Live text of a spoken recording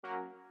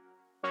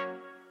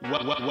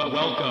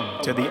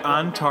Welcome to the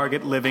On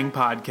Target Living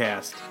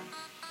Podcast,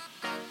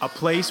 a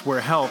place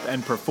where health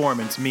and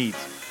performance meet.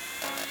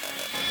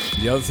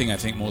 The other thing I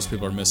think most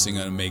people are missing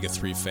are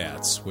omega-3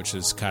 fats, which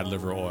is cod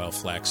liver oil,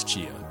 flax,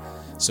 chia.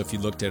 So if you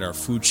looked at our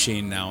food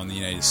chain now in the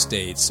United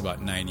States, about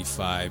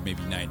 95,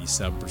 maybe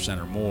 97%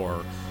 or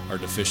more are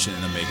deficient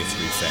in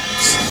omega-3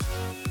 fats.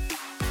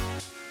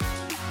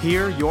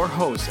 Here, your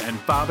hosts and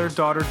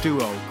father-daughter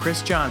duo,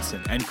 Chris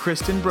Johnson and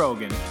Kristen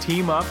Brogan,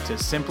 team up to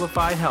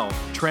simplify health,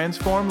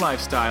 transform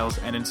lifestyles,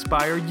 and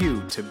inspire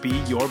you to be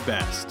your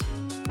best.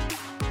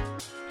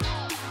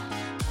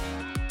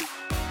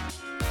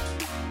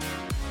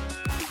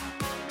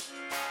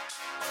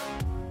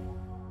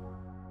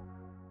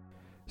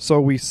 So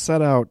we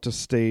set out to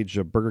stage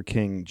a Burger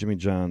King Jimmy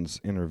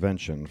John's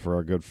intervention for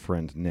our good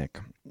friend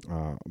Nick,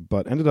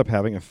 but ended up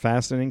having a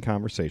fascinating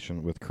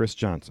conversation with Chris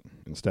Johnson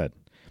instead.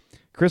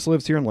 Chris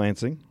lives here in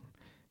Lansing.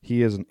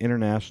 He is an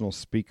international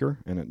speaker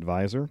and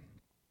advisor,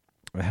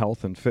 a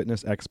health and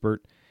fitness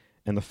expert,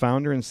 and the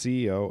founder and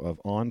CEO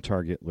of On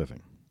Target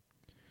Living.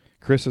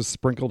 Chris has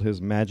sprinkled his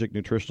magic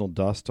nutritional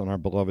dust on our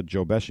beloved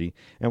Joe Beshe,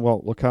 and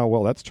well, look how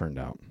well that's turned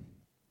out.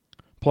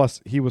 Plus,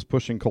 he was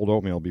pushing cold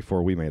oatmeal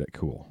before we made it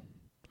cool.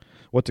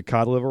 What do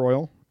cod liver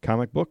oil,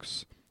 comic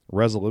books,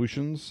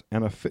 resolutions,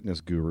 and a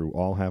fitness guru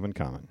all have in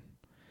common?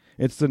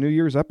 It's the New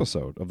Year's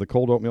episode of the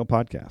Cold Oatmeal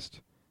Podcast.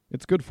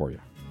 It's good for you.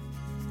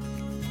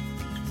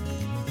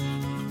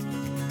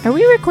 Are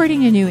we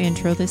recording a new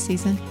intro this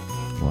season?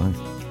 Why?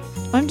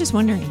 I'm just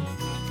wondering.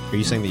 Are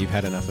you saying that you've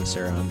had enough of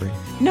Sarah Humphrey?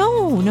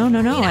 No.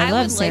 I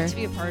love would Sarah. like to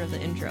be a part of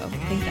the intro. I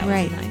think that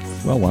Right. would be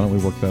nice. Well, why don't we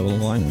work that little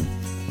line in?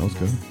 That was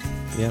good.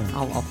 Yeah.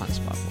 I'll find a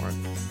spot for it.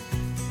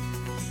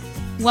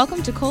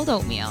 Welcome to Cold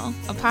Oatmeal,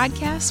 a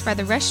podcast by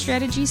the Rest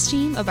Strategies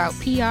team about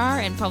PR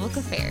and public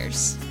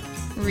affairs.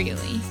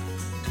 Really.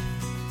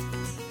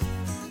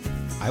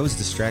 I was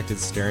distracted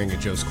staring at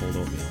Joe's cold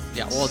oatmeal.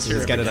 Yeah, well, it's here.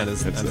 He's got it on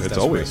his It's desk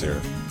always right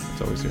here. now.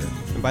 It's always here.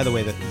 And by the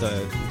way,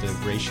 the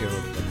ratio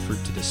of like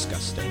fruit to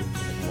disgusting,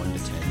 like 1 to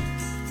 10.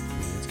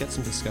 It's got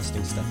some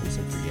disgusting stuff and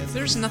some fruit. Yeah,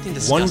 There's nothing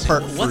disgusting. One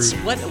part What's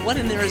fruit. what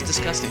in there is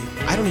disgusting?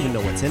 I don't even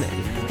know what's in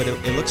it, but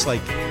it looks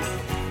like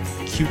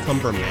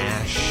cucumber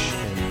mash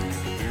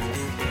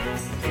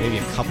and maybe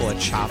a couple of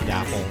chopped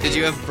apples. Did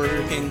you have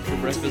Burger King for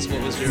breakfast?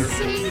 What was your?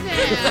 Say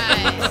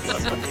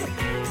that.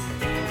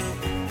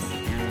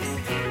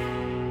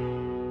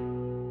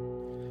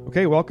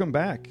 Okay, welcome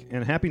back,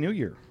 and Happy New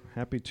Year.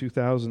 Happy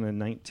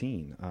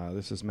 2019.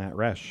 This is Matt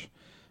Resch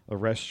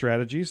of Rest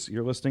Strategies.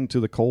 You're listening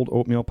to the Cold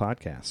Oatmeal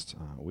Podcast.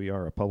 We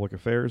are a public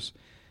affairs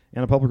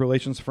and a public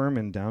relations firm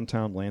in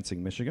downtown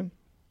Lansing, Michigan.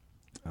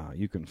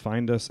 You can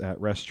find us at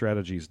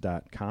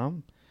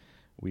reststrategies.com.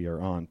 We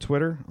are on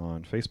Twitter,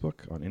 on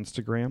Facebook, on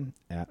Instagram,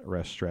 at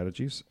Rest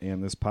Strategies.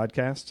 And this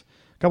podcast,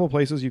 a couple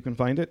places you can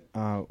find it.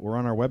 We're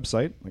on our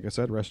website, like I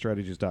said,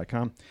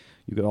 reststrategies.com.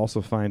 You can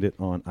also find it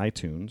on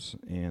iTunes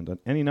and on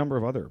any number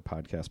of other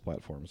podcast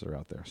platforms that are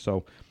out there.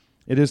 So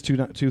it is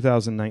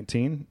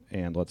 2019,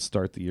 and let's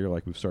start the year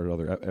like we've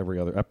started every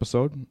other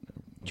episode.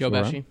 Joe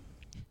Beshe.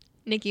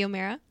 Nikki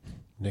O'Mara.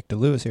 Nick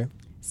DeLewis here.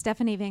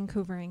 Stephanie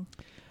Vancouvering.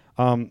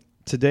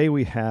 Today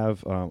we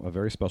have a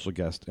very special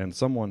guest and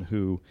someone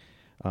who,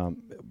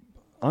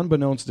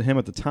 unbeknownst to him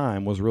at the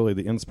time, was really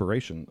the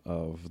inspiration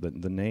of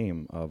the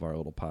name of our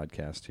little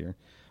podcast here.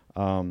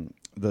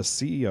 The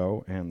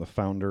CEO and the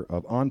founder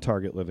of On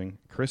Target Living,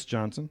 Chris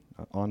Johnson,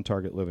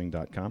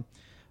 ontargetliving.com.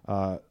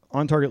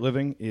 On Target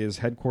Living is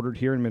headquartered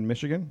here in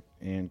mid-Michigan,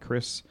 and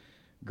Chris,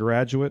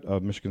 graduate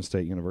of Michigan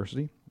State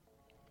University,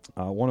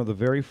 one of the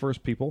very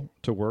first people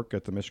to work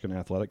at the Michigan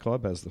Athletic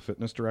Club as the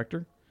fitness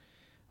director.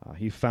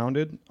 He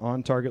founded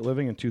On Target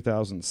Living in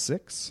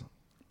 2006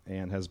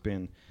 and has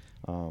been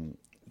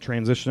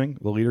transitioning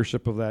the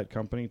leadership of that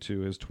company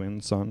to his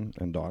twin son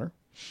and daughter.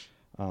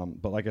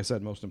 But like I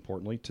said, most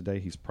importantly, today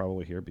he's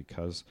probably here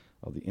because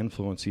of the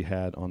influence he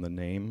had on the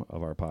name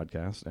of our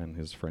podcast and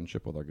his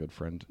friendship with our good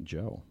friend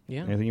Joe.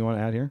 Yeah. Anything you want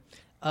to add here?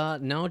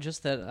 No,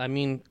 just that. I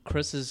mean,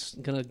 Chris is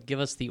gonna give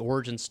us the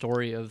origin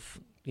story of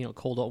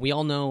cold oatmeal. We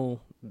all know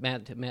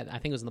Matt. I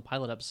think it was in the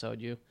pilot episode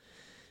you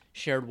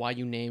shared why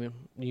you name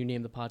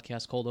the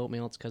podcast Cold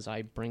Oatmeal. It's because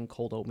I bring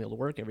cold oatmeal to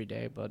work every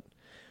day. But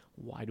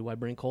why do I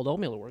bring cold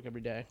oatmeal to work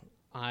every day?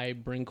 I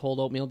bring cold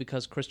oatmeal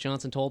because Chris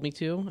Johnson told me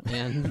to,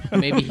 and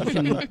maybe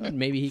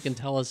he can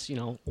tell us,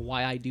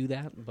 why I do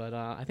that. But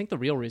I think the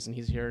real reason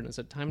he's here, and it's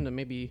a time to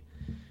maybe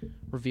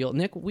reveal.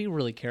 Nick, we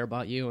really care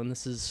about you, and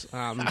this is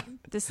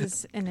This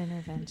is an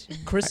intervention.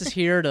 Chris is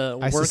here to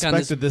I work on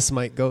suspected this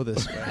might go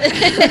this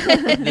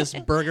way. this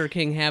Burger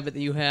King habit that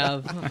you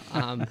have.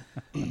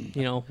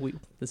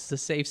 This is a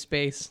safe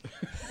space.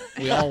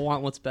 We all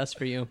want what's best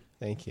for you.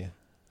 Thank you.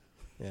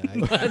 Yeah,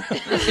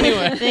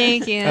 Anyway,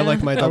 Thank you. I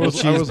like my double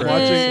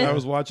cheeseburger. I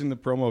was watching the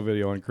promo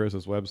video on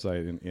Chris's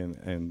website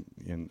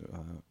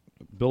in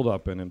build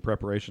up and in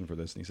preparation for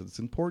this, and he said it's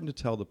important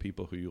to tell the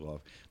people who you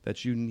love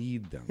that you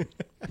need them.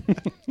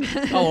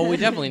 well, we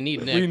definitely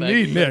need Nick. We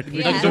need Nick. The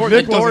Because door- if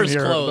Nick the door's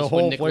wasn't here, closed the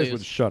when whole Nick place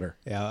leaves. would shudder.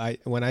 Yeah,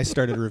 when I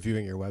started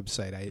reviewing your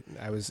website,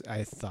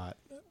 I thought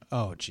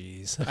Oh,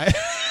 geez.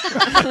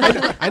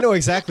 I know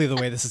exactly the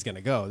way this is going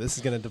to go. This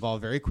is going to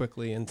devolve very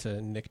quickly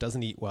into Nick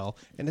doesn't eat well,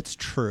 and it's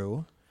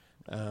true.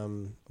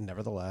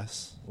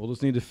 Nevertheless, We'll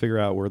just need to figure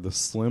out where the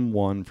Slim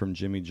One from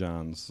Jimmy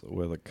John's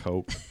with a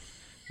Coke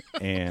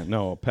and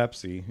a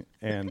Pepsi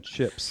and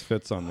chips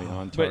fits on the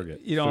on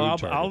target.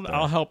 But,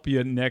 I'll help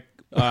you, Nick.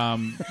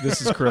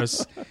 This is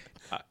Chris.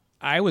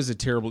 I was a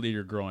terrible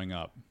eater growing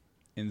up,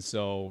 and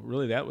so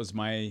really that was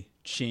my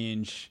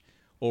change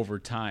over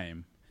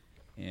time.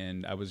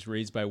 And I was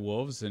raised by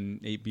wolves and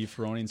ate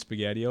beefaroni and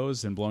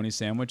SpaghettiOs and bologna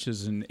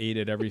sandwiches and ate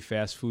at every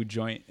fast food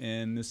joint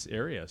in this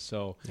area.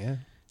 So yeah.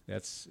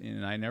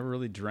 And I never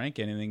really drank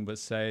anything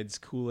besides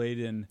Kool-Aid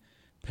and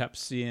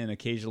Pepsi and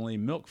occasionally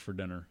milk for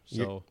dinner.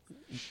 So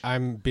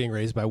I'm being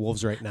raised by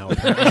wolves right now. And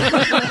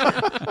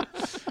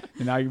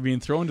now you're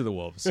being thrown to the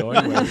wolves. So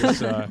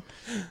anyways,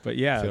 but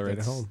yeah, feel right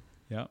at home.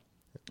 Yeah.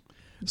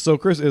 So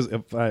Chris is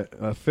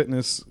a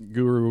fitness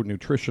guru,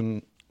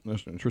 nutritional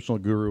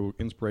guru,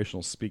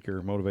 inspirational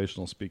speaker,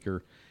 motivational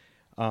speaker,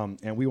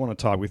 and we want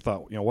to talk. We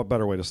thought, what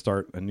better way to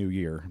start a new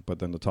year, but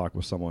then to talk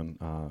with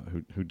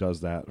someone who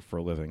does that for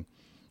a living.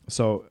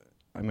 So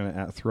I'm going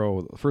to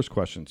throw the first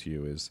question to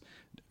you: is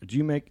do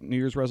you make New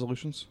Year's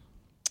resolutions?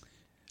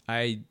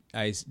 I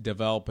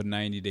develop a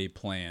 90-day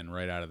plan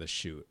right out of the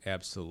chute.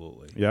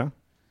 Absolutely. Yeah.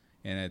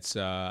 And it's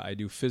I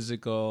do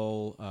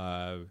physical.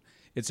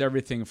 It's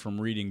everything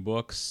from reading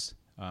books.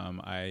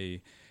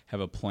 I have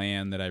a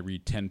plan that I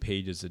read 10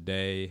 pages a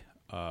day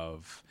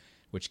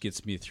which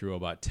gets me through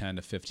about 10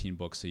 to 15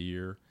 books a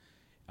year.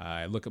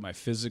 I look at my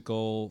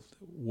physical.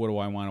 What do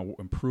I want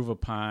to improve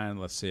upon?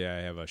 Let's say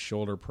I have a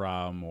shoulder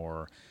problem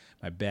or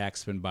my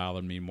back's been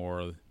bothering me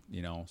more,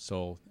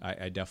 so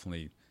I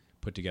definitely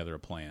put together a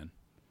plan.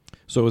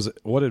 So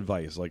what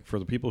advice, like for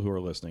the people who are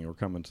listening, we're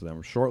coming to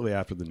them shortly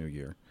after the new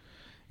year,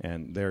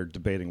 and they're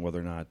debating whether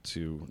or not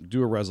to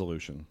do a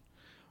resolution.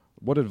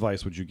 What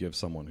advice would you give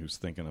someone who's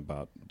thinking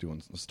about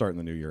starting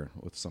the new year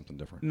with something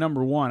different?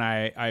 Number one,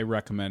 I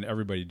recommend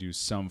everybody do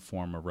some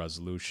form of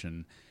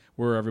resolution.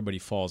 Where everybody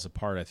falls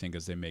apart, I think,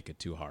 is they make it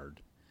too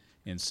hard.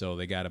 And so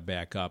they got to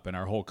back up. And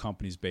our whole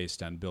company's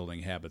based on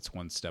building habits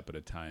one step at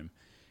a time.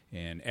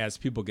 And as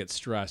people get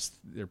stressed,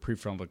 their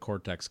prefrontal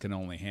cortex can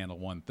only handle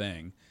one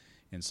thing.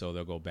 And so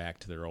they'll go back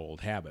to their old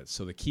habits.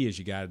 So the key is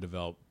you got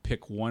to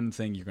pick one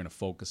thing you're going to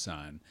focus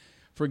on.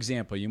 For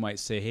example, you might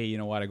say, hey, you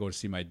know what, I go to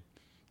see my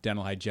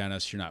dental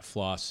hygienist, you're not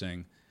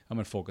flossing. I'm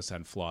going to focus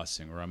on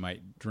flossing, or I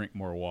might drink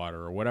more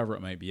water, or whatever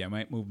it might be. I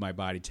might move my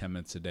body 10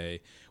 minutes a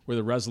day. Where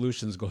the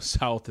resolutions go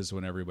south is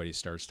when everybody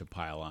starts to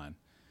pile on.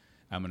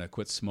 I'm going to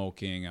quit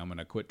smoking. I'm going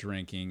to quit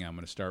drinking. I'm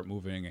going to start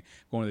moving,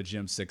 going to the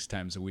gym 6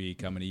 times a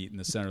week. I'm going to eat in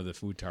the center of the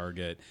food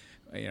target.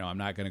 I'm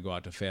not going to go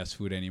out to fast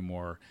food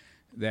anymore.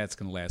 That's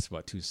going to last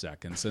about 2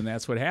 seconds, and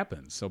that's what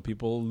happens. So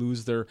people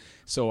lose their.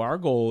 So our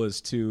goal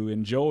is to,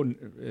 and Joe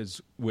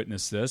has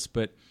witnessed this,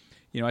 but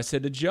I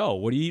said to Joe,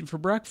 "What are you eating for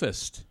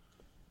breakfast?"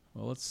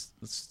 Well, let's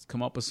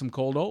come up with some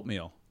cold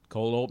oatmeal.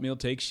 Cold oatmeal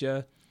takes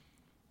you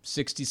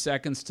 60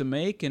 seconds to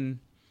make, and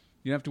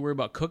you don't have to worry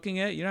about cooking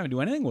it. You don't have to do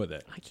anything with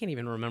it. I can't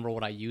even remember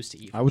what I used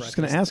to eat. I was just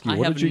going to ask you,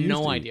 what did you used to eat? I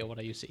have no idea what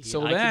I used to eat.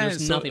 So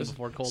there's nothing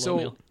before cold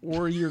oatmeal. So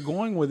where you're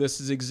going with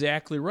this is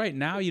exactly right.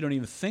 Now you don't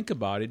even think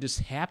about it; it just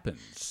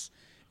happens,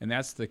 and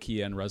that's the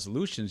key on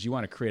resolutions. You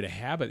want to create a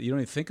habit that you don't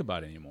even think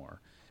about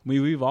anymore.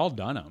 We've all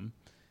done them,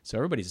 so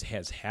everybody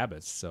has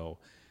habits. So.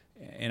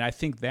 And I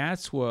think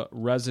that's what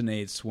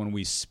resonates when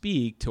we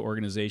speak to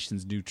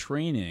organizations do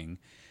training.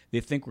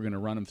 They think we're going to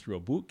run them through a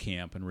boot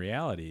camp. In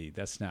reality,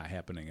 that's not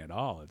happening at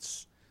all.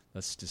 It's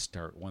let's just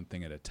start one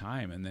thing at a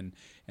time. And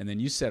then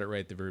you said it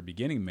right at the very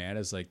beginning, Matt,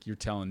 is like you're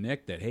telling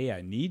Nick that, hey,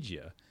 I need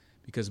you.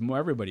 Because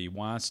everybody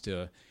wants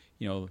to,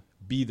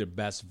 be the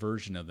best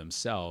version of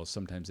themselves.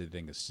 Sometimes they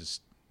think it's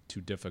just too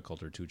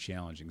difficult or too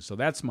challenging. So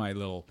that's my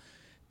little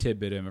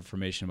tidbit of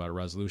information about a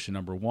resolution.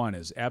 Number one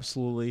is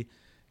absolutely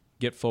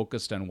get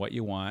focused on what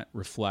you want,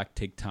 reflect,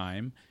 take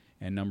time.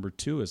 And number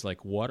two is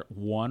like what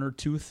 1 or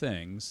 2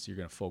 things you're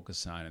going to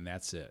focus on, and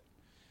that's it.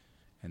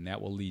 And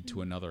that will lead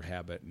to another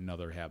habit,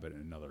 another habit,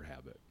 and another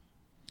habit.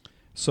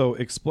 So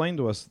explain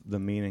to us the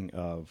meaning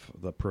of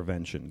the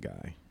prevention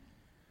guy.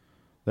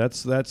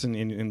 That's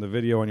in the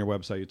video on your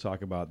website. You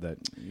talk about that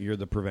you're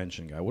the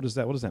prevention guy. What does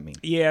that mean?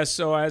 Yeah.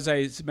 So as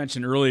I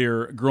mentioned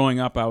earlier, growing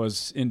up, I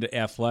was into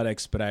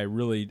athletics, but I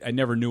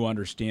never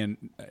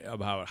understand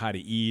about how to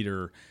eat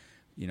or.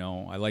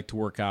 I like to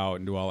work out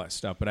and do all that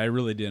stuff, but I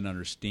really didn't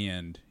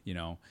understand,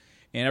 And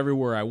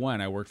everywhere I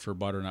went, I worked for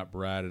Butternut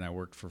Bread and I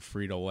worked for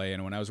Frito-Lay.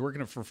 And when I was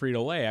working for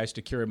Frito-Lay, I used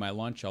to carry my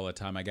lunch all the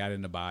time. I got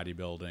into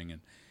bodybuilding,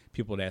 and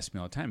people would ask me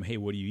all the time, hey,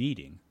 what are you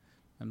eating?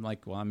 I'm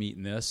like, well, I'm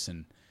eating this,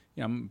 and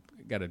I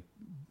got a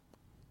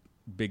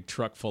big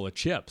truck full of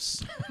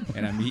chips,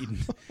 and I'm eating,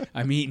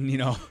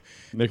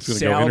 Nick's going to go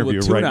salad interview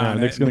with tuna right now.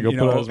 on Nick's it, going to go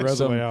and, put his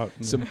resume out.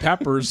 Some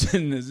peppers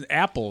and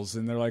apples,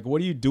 and they're like,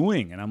 what are you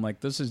doing? And I'm like,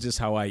 this is just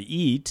how I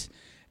eat.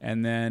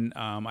 And then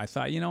I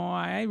thought,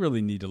 I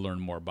really need to learn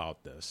more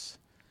about this.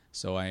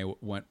 So I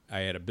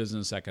had a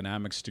business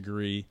economics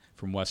degree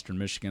from Western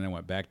Michigan. I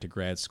went back to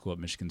grad school at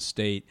Michigan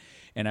State,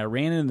 and I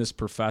ran into this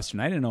professor,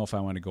 and I didn't know if I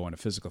wanted to go into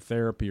physical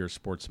therapy or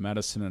sports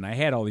medicine, and I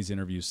had all these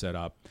interviews set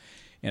up.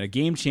 And a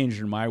game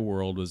changer in my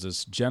world was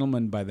this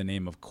gentleman by the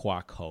name of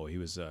Kwok Ho. He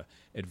was an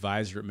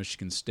advisor at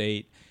Michigan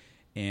State,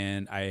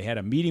 and I had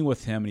a meeting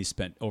with him, and he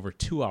spent over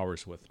 2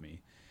 hours with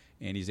me,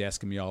 and he's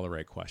asking me all the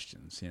right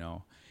questions,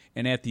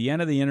 And at the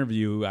end of the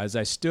interview, as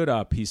I stood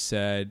up, he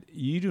said,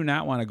 "You do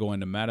not want to go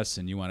into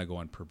medicine. You want to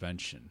go in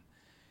prevention.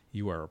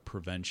 You are a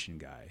prevention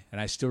guy." And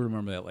I still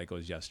remember that like it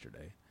was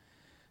yesterday.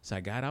 So I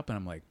got up and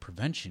I'm like,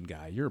 "Prevention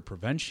guy? You're a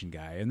prevention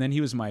guy." And then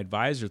he was my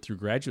advisor through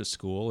graduate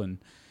school, and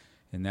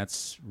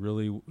that's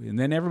really. And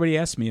then everybody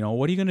asked me,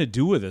 "What are you going to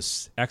do with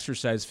this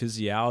exercise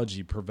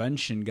physiology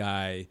prevention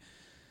guy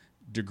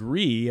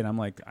degree?" And I'm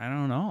like, "I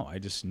don't know. I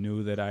just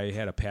knew that I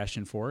had a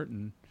passion for it."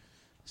 And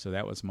so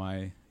that was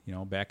my.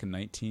 Back in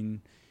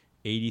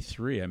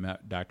 1983, I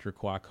met Dr.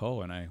 Kwok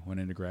Ho, and I went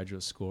into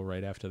graduate school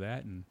right after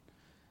that, and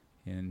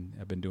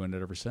I've been doing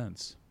it ever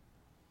since.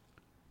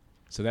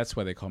 So that's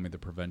why they call me the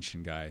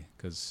prevention guy,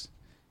 because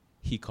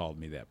he called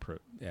me that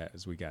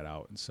as we got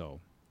out. And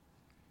so,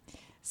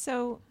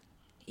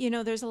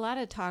 there's a lot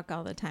of talk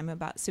all the time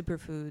about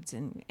superfoods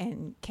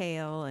and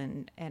kale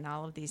and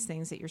all of these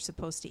things that you're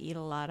supposed to eat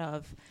a lot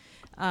of.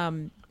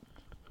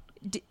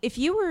 If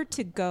you were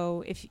to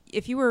go,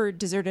 if you were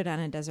deserted on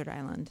a desert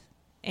island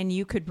and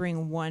you could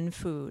bring one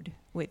food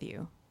with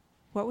you,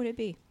 what would it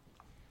be?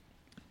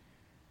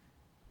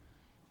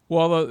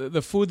 Well,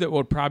 the food that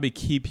would probably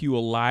keep you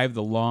alive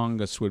the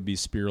longest would be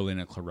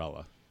spirulina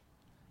chlorella.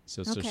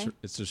 So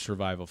it's a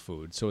survival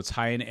food. So it's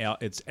high in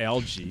it's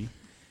algae,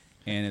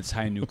 and it's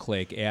high in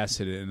nucleic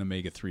acid and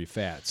omega-3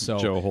 fats. So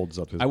Joe holds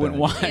up his. I wouldn't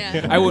want.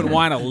 I wouldn't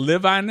want to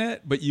live on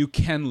it, but you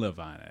can live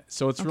on it.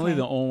 So it's really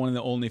one of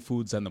the only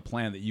foods on the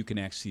planet that you can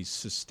actually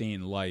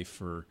sustain life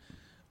for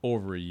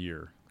over a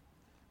year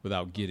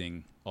without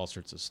getting all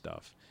sorts of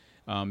stuff.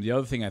 The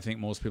other thing I think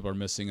most people are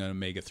missing are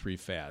omega-3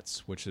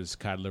 fats, which is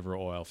cod liver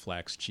oil,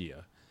 flax,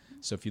 chia.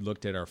 So if you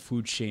looked at our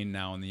food chain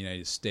now in the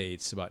United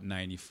States, about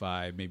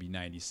 95, maybe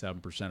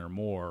 97% or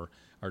more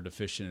are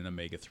deficient in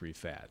omega-3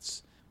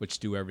 fats, which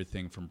do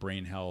everything from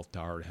brain health to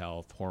heart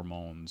health,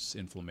 hormones,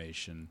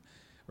 inflammation,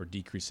 or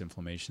decrease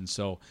inflammation.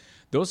 So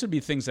those would be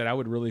things that I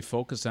would really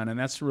focus on. And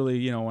that's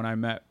really, when I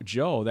met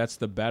Joe, that's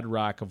the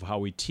bedrock of how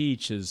we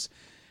teach is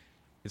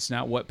it's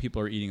not what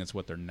people are eating, it's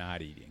what they're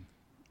not eating.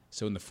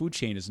 So in the food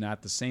chain is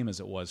not the same as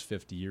it was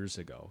 50 years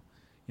ago.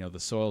 The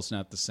soil's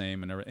not the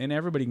same, and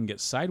everybody can get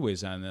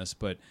sideways on this,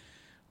 but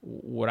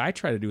what I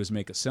try to do is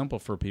make it simple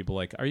for people.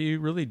 Like, are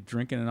you really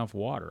drinking enough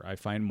water? I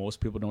find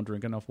most people don't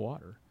drink enough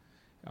water.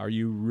 Are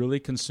you really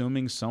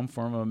consuming some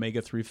form of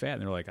omega-3 fat?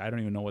 And they're like, I don't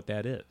even know what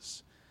that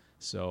is.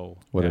 So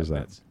what is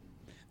that?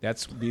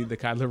 That's the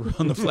cod liver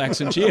and the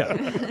flax and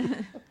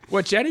chia,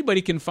 which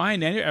anybody can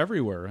find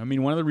everywhere. I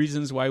mean, one of the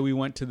reasons why we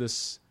went to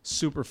this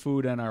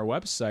superfood on our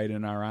website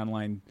and our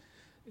online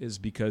is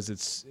because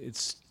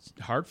it's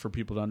hard for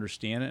people to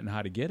understand it and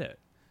how to get it.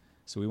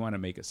 So we want to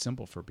make it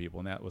simple for people,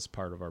 and that was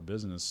part of our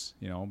business.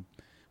 When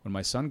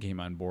my son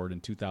came on board in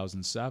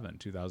 2007,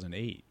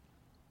 2008,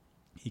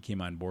 he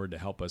came on board to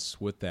help us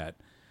with that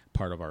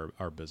part of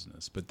our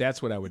business. But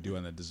that's what I would do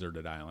on the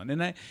deserted island.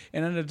 And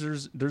on a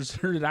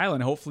deserted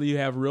island, hopefully you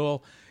have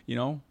real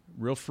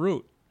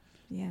fruit.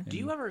 Yeah. Do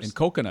you ever and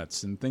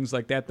coconuts and things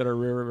like that are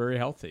very, very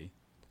healthy.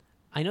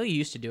 I know you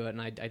used to do it,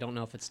 and I don't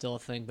know if it's still a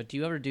thing, but do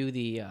you ever do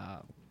the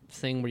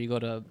thing where you go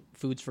to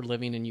Foods for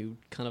Living and you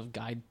kind of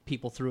guide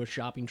people through a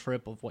shopping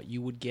trip of what you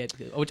would get,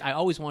 which I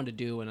always wanted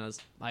to do, and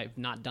I've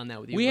not done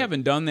that with you. We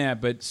haven't done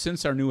that, but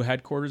since our new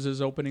headquarters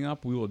is opening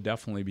up, we will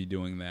definitely be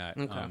doing that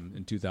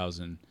in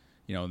 2000,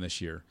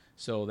 this year.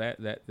 So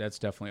that's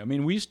definitely. I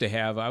mean, we used to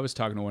have. I was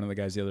talking to one of the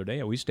guys the other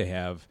day. We used to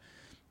have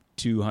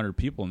 200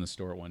 people in the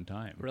store at one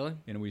time. Really?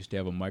 And we used to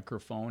have a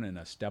microphone and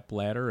a step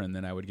ladder, and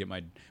then I would get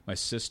my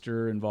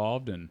sister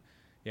involved, and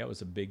it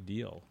was a big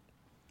deal.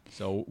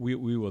 So we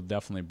will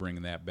definitely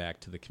bring that back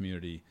to the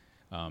community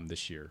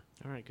this year.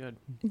 All right, good.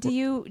 Do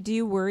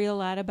you worry a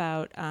lot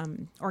about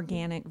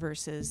organic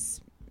versus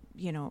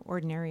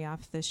ordinary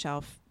off the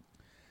shelf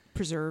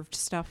preserved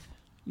stuff?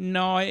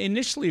 No,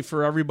 initially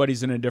for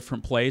everybody's in a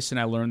different place, and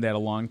I learned that a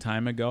long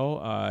time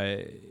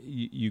ago.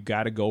 You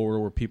got to go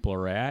where people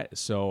are at.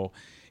 So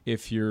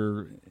if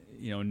you're,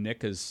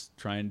 Nick is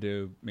trying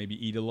to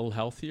maybe eat a little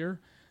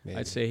healthier,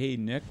 I'd say, hey,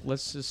 Nick,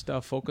 let's just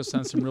focus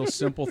on some real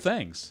simple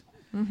things.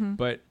 Mm-hmm.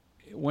 But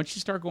once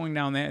you start going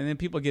down that, and then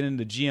people get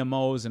into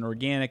GMOs and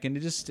organic, and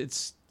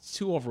it's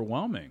too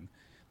overwhelming.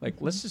 Like,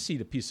 let's just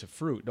eat a piece of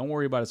fruit. Don't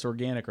worry about it's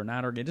organic or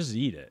not organic. Just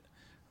eat it,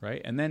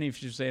 right? And then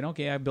if you're saying,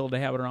 okay, I build a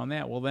habit around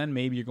that, well, then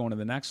maybe you're going to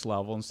the next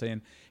level and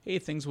saying, hey,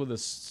 things with a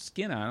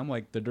skin on them,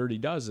 like the Dirty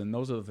Dozen,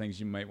 those are the things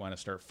you might want to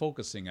start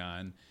focusing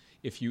on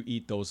if you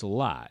eat those a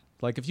lot.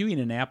 Like if you eat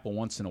an apple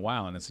once in a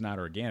while and it's not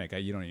organic,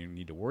 you don't even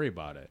need to worry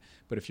about it.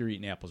 But if you're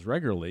eating apples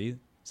regularly,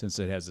 since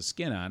it has the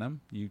skin on them,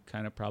 you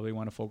kind of probably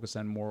want to focus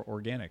on more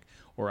organic.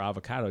 Or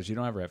avocados. You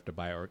don't ever have to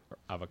buy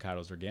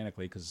avocados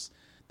organically because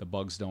the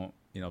bugs don't,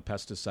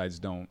 pesticides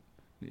don't,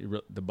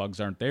 the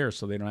bugs aren't there,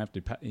 so they don't have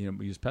to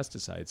use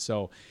pesticides.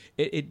 So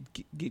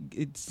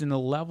it's in a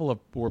level of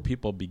where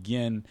people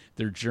begin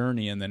their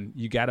journey, and then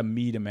you got to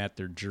meet them at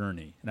their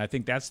journey. And I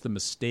think that's the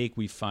mistake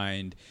we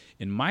find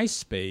in my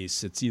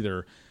space. It's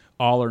either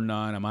all or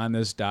none. I'm on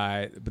this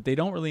diet, but they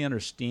don't really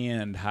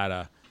understand how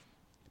to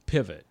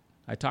pivot.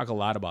 I talk a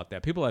lot about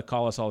that. People that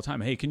call us all the time,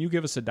 hey, can you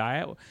give us a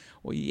diet?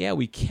 Well, yeah,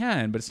 we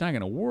can, but it's not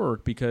going to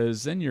work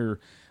because then you're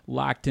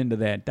locked into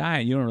that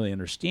diet. You don't really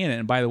understand it.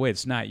 And by the way,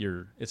 it's not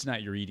your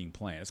eating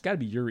plan. It's got to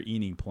be your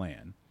eating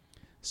plan.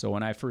 So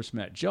when I first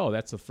met Joe,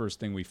 that's the first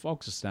thing we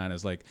focused on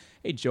is like,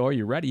 hey, Joe, are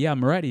you ready? Yeah,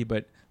 I'm ready,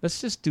 but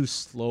let's just do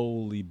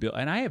slowly build.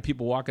 And I have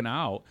people walking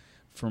out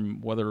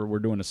from whether we're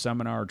doing a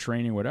seminar or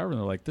training or whatever, and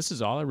they're like, this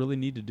is all I really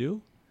need to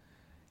do?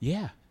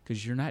 Yeah,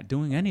 because you're not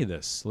doing any of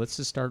this. Let's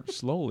just start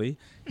slowly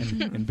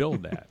and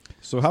build that.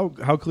 So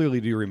how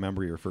clearly do you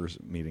remember your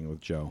first meeting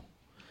with Joe?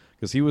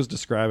 Because he was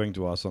describing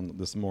to us on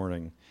this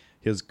morning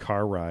his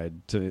car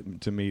ride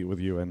to meet with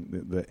you and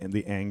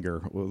the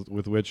anger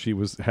with which he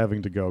was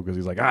having to go because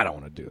he's like, I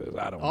don't want to do this.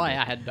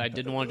 I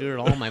didn't want to do it at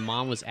all. My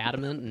mom was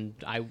adamant, and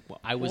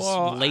I was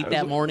late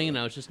that morning, and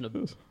I was just in a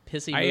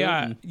pissy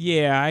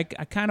mood. I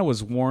kind of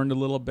was warned a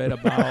little bit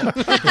about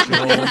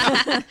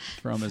Joe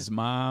from his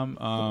mom,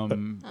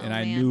 and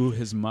I knew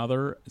his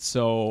mother.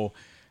 So,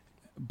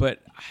 but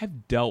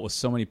I've dealt with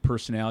so many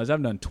personalities.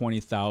 I've done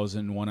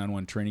 20,000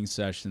 one-on-one training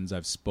sessions.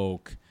 I've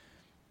spoke,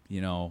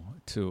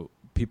 to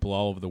people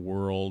all over the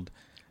world.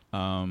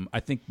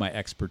 I think my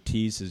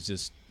expertise is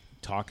just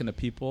talking to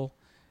people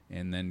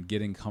and then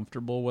getting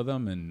comfortable with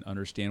them and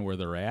understand where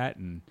they're at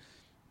and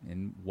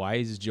why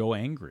is Joe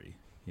angry,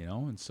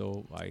 And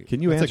so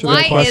can you answer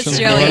that question? Why is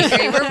Joe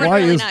angry? We're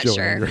really not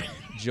sure. Angry?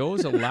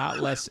 Joe's a lot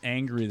less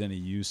angry than he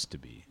used to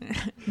be.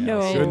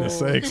 No. Goodness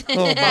sakes.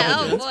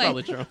 That's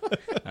probably true.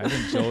 I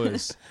think Joe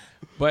is.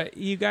 But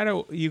you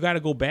gotta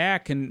go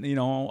back, and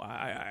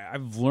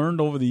I've learned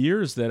over the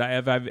years that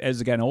I've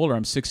as I gotten older.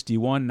 I'm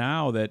 61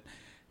 now. That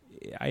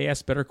I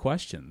ask better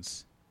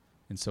questions,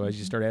 and so as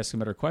you start asking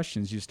better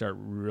questions, you start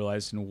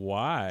realizing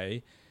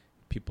why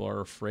people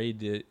are afraid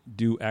to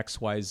do X,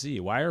 Y, Z.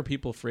 Why are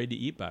people afraid to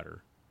eat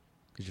better?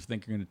 Because you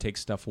think you're going to take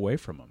stuff away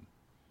from them.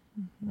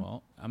 Mm-hmm.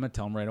 Well, I'm going to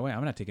tell them right away.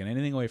 I'm not taking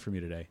anything away from you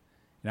today.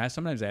 And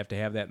sometimes I have to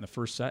have that in the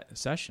first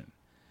session.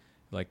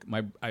 Like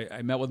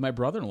I met with my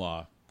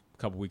brother-in-law a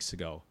couple weeks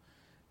ago,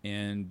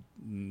 and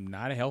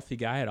not a healthy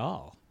guy at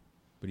all.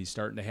 But he's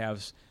starting to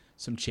have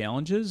some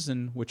challenges,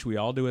 and which we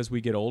all do as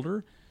we get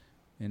older.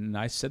 And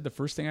I said the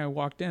first thing I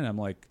walked in, I'm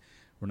like,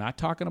 we're not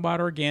talking about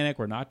organic.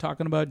 We're not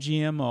talking about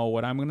GMO.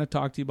 What I'm going to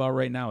talk to you about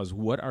right now is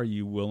what are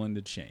you willing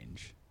to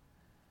change?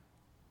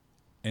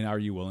 And are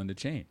you willing to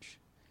change?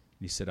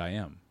 And he said, I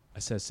am. I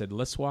said,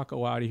 let's walk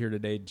out of here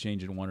today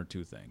changing one or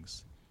two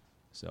things.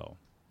 So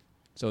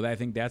I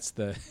think that's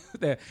the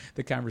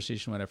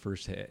conversation when I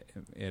first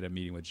had a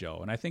meeting with Joe.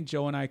 And I think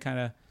Joe and I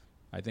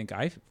think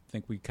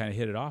we kind of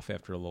hit it off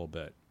after a little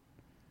bit.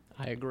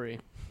 I agree.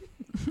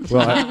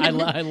 Well,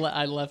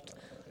 I left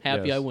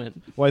happy. Yes. I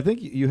went. Well, I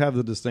think you have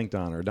the distinct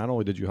honor. Not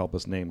only did you help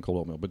us name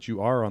Cold Oatmeal, but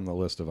you are on the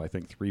list of, I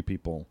think, 3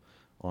 people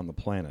on the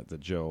planet that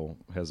Joe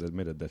has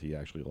admitted that he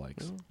actually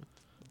likes. Oh.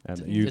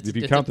 And if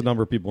you count the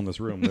number of people in this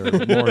room, there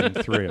are more than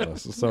 3 of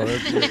us. So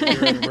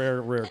you're in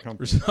rare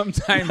company.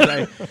 Sometimes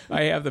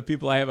I have the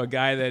people. I have a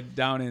guy that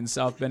down in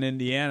South Bend,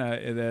 Indiana,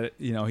 that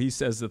he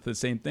says the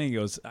same thing. He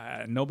goes,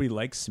 nobody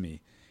likes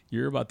me.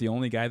 You're about the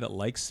only guy that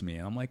likes me.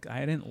 And I'm like, I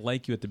didn't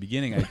like you at the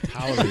beginning. I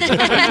tolerated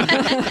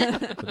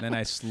you. But then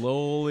I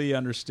slowly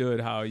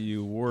understood how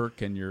you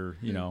work, and you're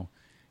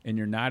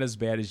not as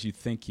bad as you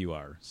think you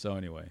are. So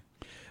anyway.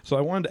 So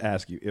I wanted to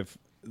ask you, if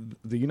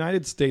the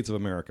United States of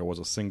America was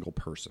a single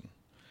person,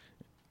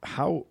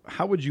 how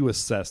would you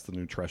assess the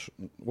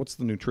nutrition? What's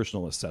the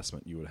nutritional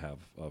assessment you would have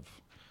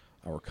of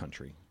our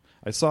country?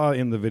 I saw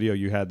in the video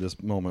you had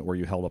this moment where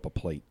you held up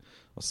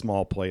a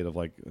small plate of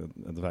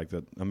the fact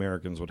that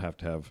Americans would have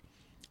to have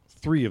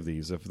 3 of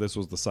these if this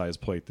was the size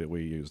plate that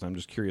we used. I'm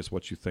just curious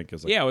what you think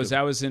is.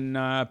 I was in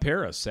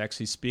Paris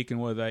actually speaking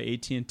with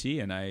AT&T,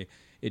 and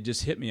it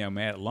just hit me. I'm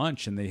at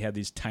lunch, and they had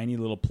these tiny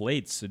little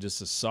plates, so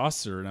just a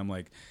saucer, and I'm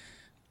like,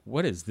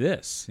 what is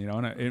this?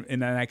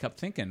 And then I kept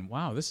thinking,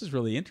 wow, this is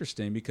really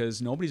interesting because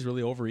nobody's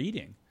really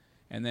overeating.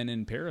 And then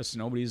in Paris,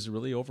 nobody's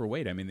really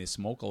overweight. I mean, they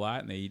smoke a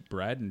lot, and they eat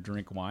bread and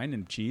drink wine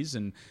and cheese,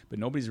 but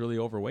nobody's really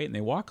overweight, and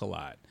they walk a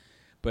lot.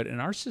 But in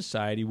our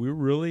society, we're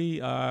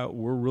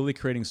really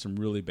creating some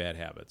really bad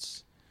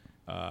habits.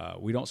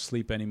 We don't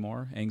sleep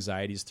anymore.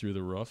 Anxiety's through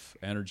the roof.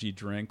 Energy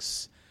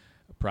drinks,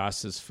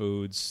 processed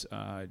foods,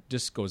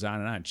 just goes on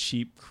and on.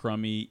 Cheap,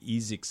 crummy,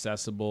 easy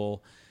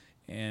accessible,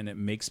 and it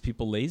makes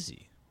people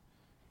lazy.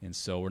 And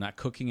so we're not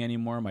cooking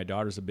anymore. My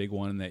daughter's a big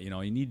one that,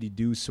 you need to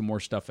do some more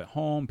stuff at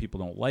home.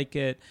 People don't like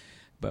it.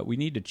 But we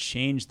need to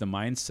change the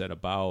mindset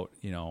about,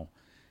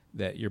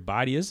 that your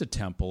body is a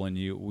temple, and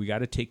we got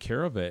to take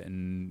care of it.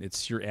 And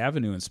it's your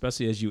avenue, and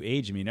especially as you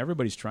age. I mean,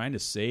 everybody's trying to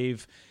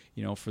save,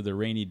 for the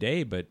rainy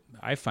day. But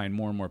I find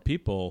more and more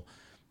people,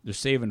 they're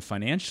saving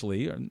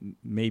financially, or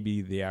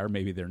maybe they are,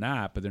 maybe they're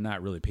not, but they're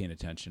not really paying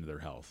attention to their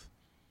health.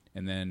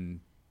 And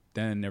then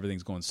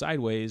everything's going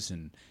sideways,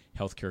 and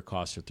healthcare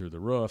costs are through the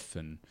roof.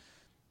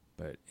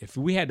 But if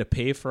we had to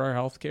pay for our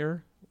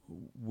healthcare,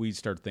 we'd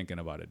start thinking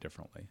about it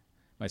differently.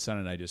 My son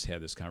and I just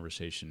had this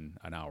conversation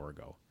an hour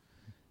ago.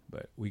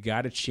 But we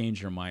got to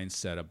change our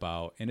mindset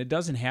about, and it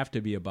doesn't have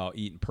to be about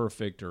eating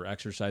perfect or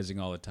exercising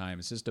all the time.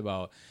 It's just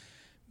about,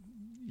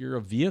 you're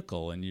a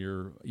vehicle, and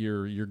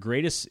your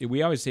greatest.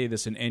 We always say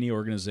this in any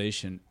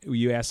organization.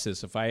 You ask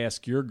this. If I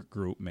ask your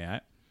group,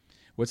 Matt,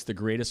 what's the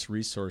greatest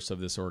resource of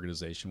this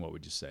organization? What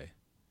would you say?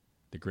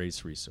 The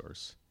greatest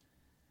resource?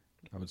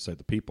 I would say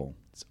the people.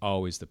 It's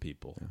always the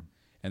people. Yeah.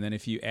 And then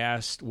if you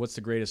asked what's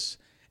the greatest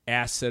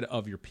asset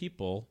of your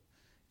people,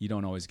 you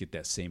don't always get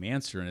that same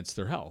answer, and it's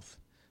their health.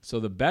 So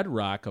the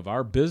bedrock of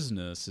our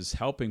business is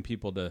helping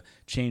people to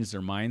change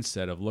their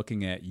mindset of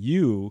looking at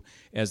you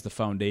as the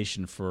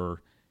foundation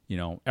for,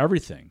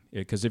 everything.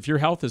 Because if your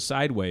health is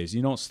sideways,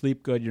 you don't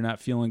sleep good, you're not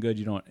feeling good,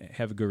 you don't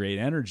have great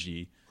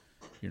energy,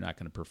 you're not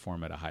going to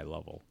perform at a high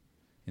level.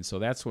 And so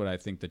that's what I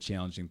think the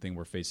challenging thing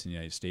we're facing in the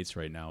United States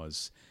right now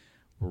is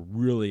we're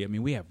really,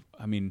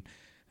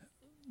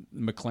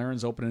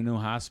 McLaren's opening a new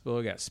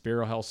hospital, you got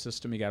Sparrow Health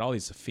System, you got all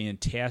these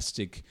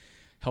fantastic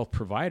health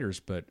providers,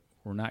 but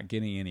we're not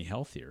getting any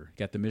healthier. You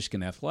got the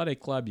Michigan Athletic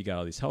Club, you got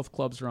all these health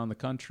clubs around the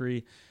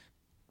country,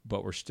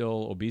 but we're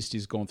still,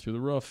 obesity's going through the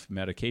roof,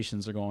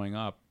 medications are going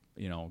up,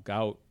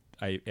 gout,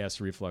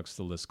 acid reflux,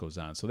 the list goes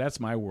on. So that's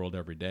my world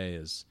every day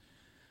is,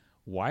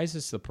 why is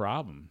this the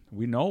problem?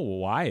 We know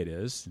why it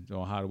is.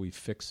 How do we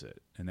fix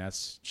it? And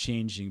that's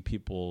changing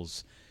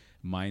people's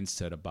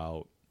mindset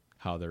about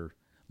how they're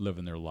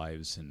living their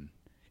lives and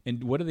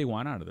what do they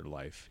want out of their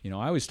life. I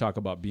always talk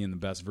about being the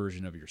best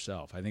version of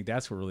yourself. I think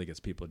that's what really gets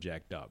people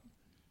jacked up.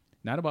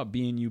 Not about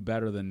being you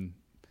better than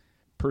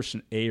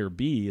person A or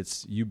B.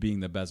 It's you being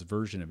the best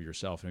version of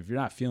yourself. And if you're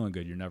not feeling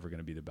good, you're never going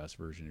to be the best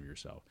version of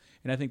yourself.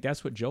 And I think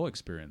that's what Joe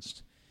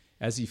experienced.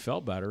 As he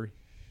felt better,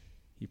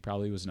 he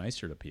probably was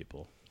nicer to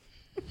people.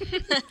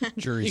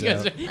 Jury's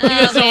out. You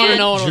guys don't want to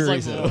know what it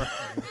was like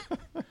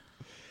before.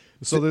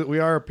 So we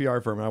are a PR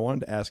firm, and I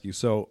wanted to ask you,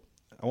 so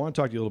I want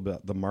to talk to you a little bit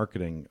about the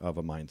marketing of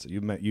a mindset.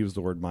 You've used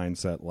the word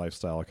mindset,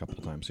 lifestyle a couple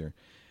of times here.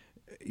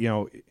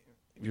 If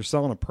you're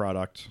selling a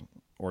product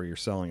or you're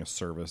selling a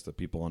service that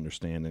people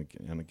understand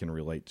and can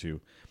relate to,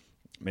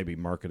 maybe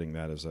marketing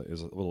that is a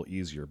little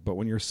easier. But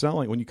when you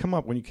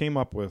came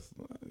up with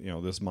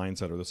this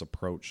mindset or this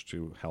approach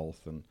to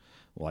health and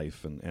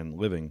life and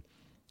living,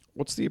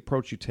 what's the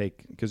approach you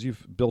take, because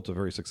you've built a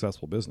very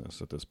successful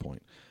business at this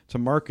point, to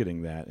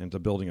marketing that and to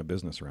building a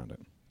business around it?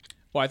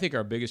 Well, I think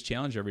our biggest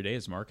challenge every day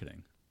is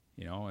marketing,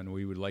 and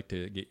we would like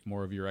to get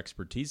more of your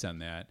expertise on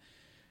that,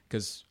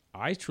 because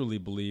I truly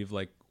believe,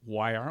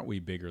 why aren't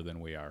we bigger than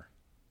we are?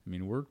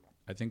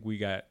 I think we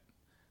got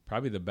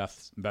probably the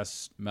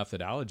best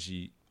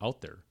methodology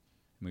out there.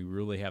 We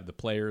really have the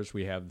players,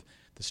 we have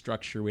the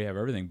structure, we have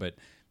everything, but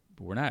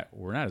we're not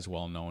as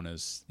well known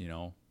as,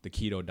 the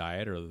keto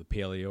diet or the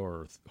paleo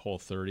or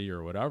Whole30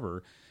 or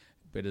whatever,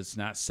 but it's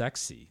not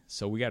sexy.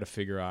 So we got to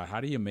figure out, how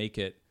do you make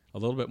it a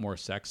little bit more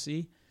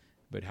sexy,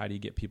 but how do you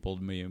get people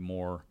to be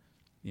more,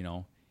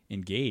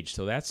 engaged?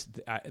 So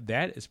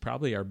that is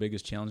probably our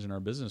biggest challenge in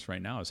our business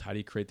right now, is how do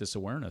you create this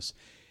awareness?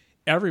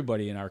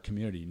 Everybody in our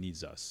community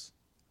needs us,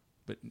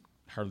 but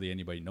hardly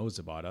anybody knows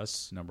about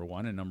us, number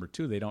one. And number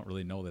two, they don't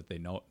really know that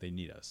they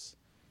need us.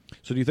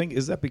 So do you think,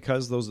 is that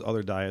because those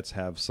other diets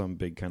have some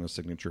big kind of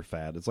signature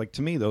fad? It's like,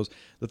 to me, the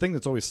thing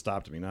that's always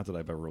stopped me, not that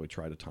I've ever really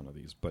tried a ton of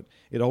these, but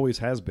it always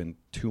has been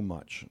too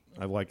much.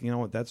 I'm like,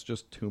 that's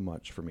just too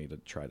much for me to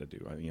try to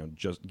do.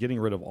 Just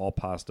getting rid of all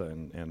pasta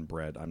and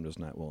bread, I'm just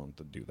not willing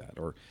to do that.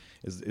 Or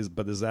is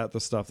that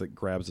the stuff that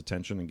grabs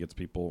attention and gets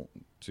people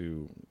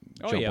to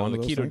jump onto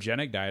those the ketogenic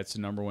things? diet's the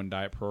number one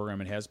diet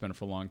program. It has been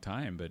for a long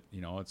time, but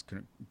it's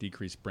going to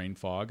decrease brain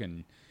fog,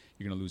 and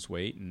you're going to lose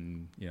weight,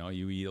 and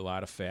you eat a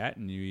lot of fat,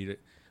 and you eat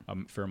a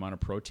fair amount of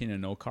protein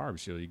and no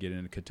carbs. You get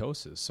into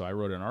ketosis. So I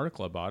wrote an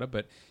article about it,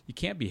 but you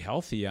can't be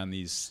healthy on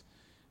these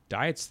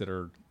diets that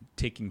are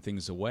taking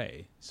things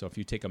away. So if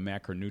you take a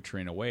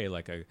macronutrient away,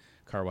 like a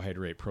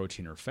carbohydrate,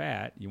 protein, or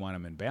fat, you want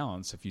them in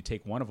balance. If you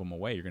take one of them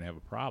away, you're going to have a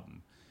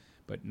problem.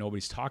 But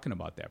nobody's talking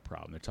about that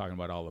problem. They're talking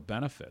about all the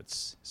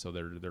benefits. So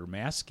they're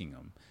masking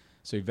them.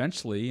 So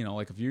eventually,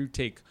 if you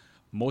take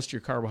most of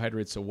your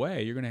carbohydrates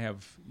away,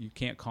 you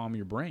can't calm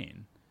your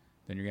brain.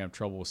 Then you're going to have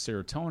trouble with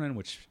serotonin,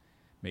 which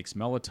makes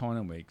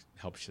melatonin, which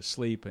helps you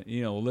sleep. And,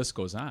 the list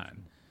goes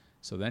on.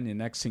 So then the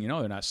next thing you know,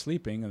 they're not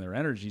sleeping and their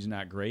energy's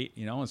not great,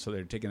 and so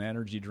they're taking an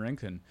energy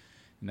drink, and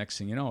the next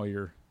thing you know,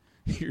 you're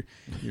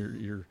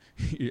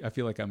I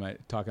feel like I'm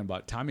talking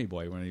about Tommy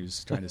Boy when he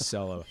was trying to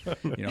sell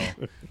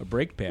a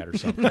brake pad or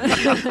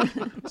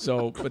something.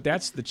 So, but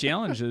that's the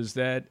challenge, is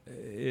that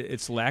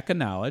it's lack of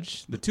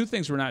knowledge. The two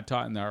things we're not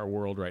taught in our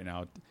world right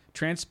now,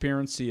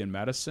 transparency in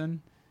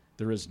medicine,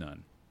 there is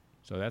none.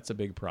 So that's a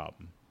big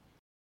problem.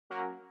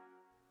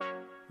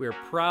 We are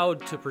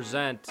proud to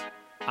present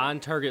On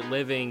Target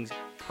Living's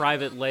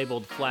private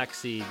labeled flax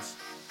seeds.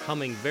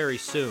 coming very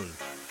soon.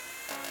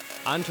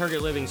 On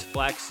Target Living's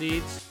flax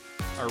seeds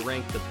are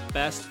ranked the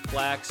best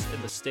flax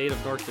in the state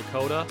of North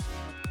Dakota,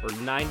 where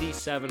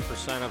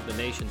 97% of the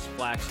nation's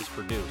flax is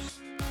produced.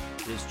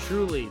 It is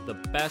truly the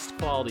best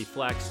quality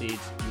flax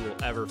seeds you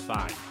will ever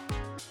find.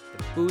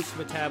 It boosts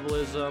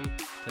metabolism,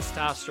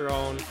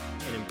 testosterone,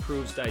 and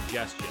improves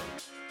digestion.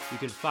 You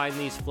can find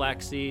these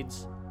flax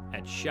seeds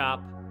at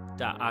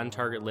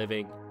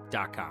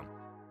shop.ontargetliving.com.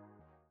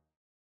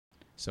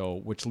 So,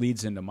 which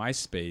leads into my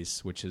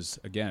space, which is,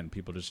 again,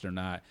 people just are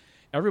not,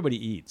 everybody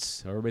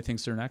eats. Everybody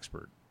thinks they're an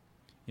expert.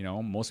 You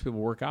know, most people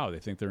work out. They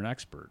think they're an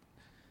expert.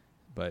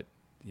 But,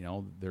 you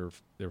know,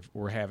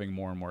 we're having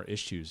more and more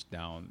issues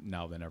now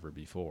than ever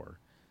before.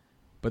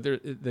 But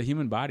the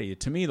human body,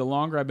 to me, the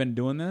longer I've been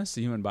doing this,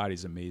 the human body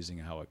is amazing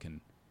how it can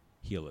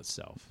heal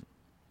itself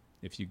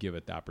if you give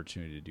it the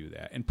opportunity to do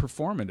that and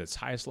perform at its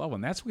highest level.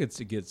 And that's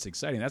what gets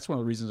exciting. That's one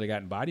of the reasons I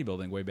got in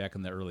bodybuilding way back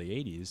in the early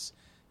 80s.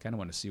 Kind of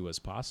want to see what's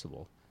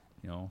possible.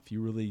 You know, if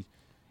you really,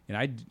 and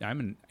I'm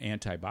an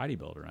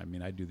anti-bodybuilder. I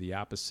mean, I do the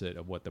opposite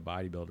of what the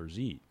bodybuilders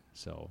eat.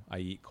 So I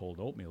eat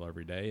cold oatmeal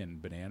every day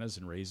and bananas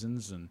and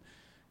raisins, and,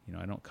 you know,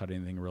 I don't cut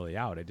anything really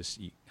out. I just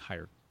eat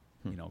higher,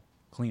 you know,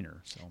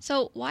 cleaner.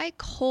 So why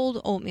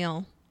cold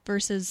oatmeal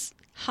versus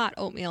hot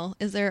oatmeal?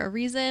 Is there a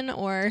reason,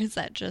 or is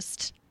that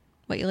just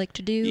what you like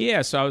to do?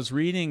 Yeah, so I was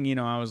reading, you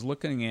know, I was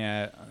looking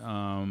at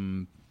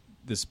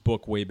this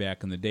book way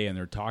back in the day, and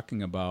they're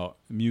talking about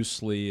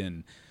muesli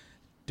and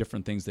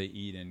different things they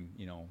eat in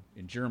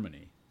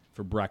Germany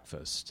for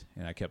breakfast.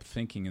 And I kept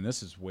thinking, and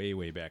this is way,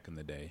 way back in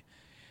the day,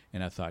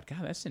 and I thought,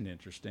 God, that's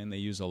interesting. They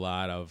use a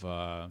lot of,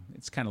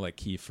 it's kind of like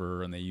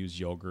kefir, and they use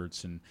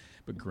yogurts and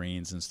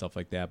grains and stuff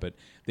like that, but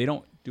they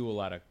don't do a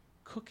lot of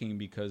cooking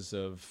because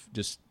of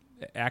just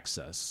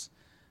access.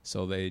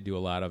 So they do a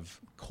lot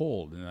of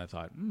cold, and I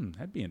thought,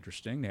 that'd be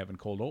interesting, having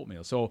cold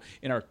oatmeal. So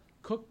in our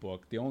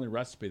cookbook, the only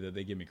recipe that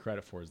they give me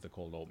credit for is the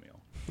cold oatmeal.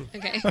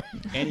 Okay.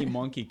 Any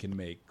monkey can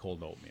make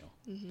cold oatmeal.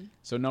 Mm-hmm.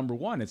 So number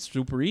one, it's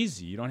super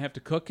easy. You don't have to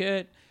cook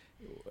it.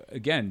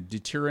 Again,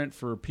 deterrent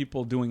for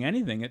people doing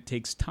anything, it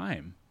takes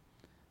time.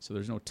 So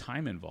there's no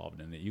time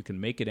involved in it. You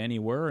can make it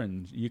anywhere,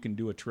 and you can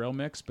do a trail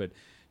mix, but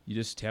you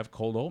just have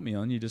cold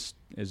oatmeal, and you just,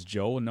 as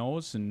Joe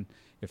knows, and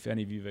if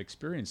any of you have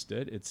experienced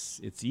it,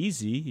 it's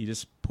easy. You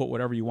just put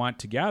whatever you want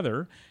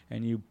together,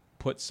 and you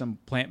put some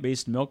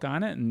plant-based milk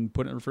on it and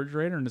put it in the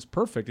refrigerator, and it's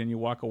perfect. And you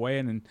walk away,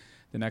 and then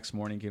the next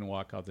morning you can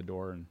walk out the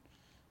door, and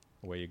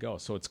away you go.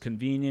 So it's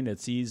convenient,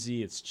 it's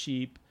easy, it's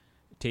cheap,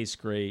 it tastes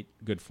great,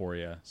 good for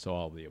you. So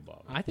all of the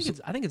above. I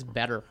think it's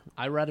better.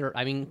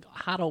 I mean,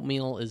 hot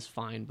oatmeal is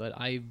fine, but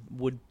I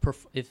would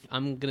if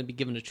I'm going to be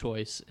given a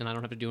choice and I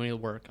don't have to do any of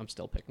the work, I'm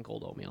still picking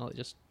cold oatmeal.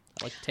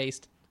 I like the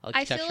taste.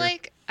 I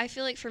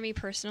feel like for me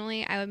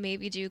personally, I would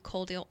maybe do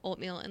cold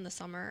oatmeal in the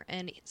summer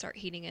and start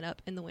heating it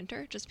up in the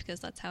winter, just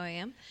because that's how I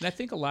am. And I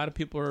think a lot of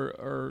people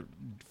are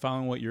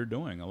following what you're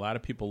doing. A lot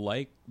of people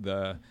like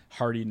the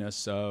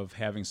hardiness of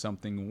having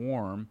something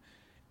warm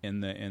in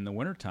the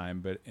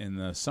wintertime, but in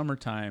the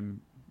summertime,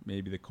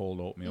 maybe the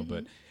cold oatmeal. Mm-hmm.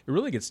 But it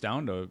really gets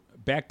down to,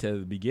 back to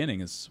the beginning,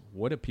 is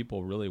what do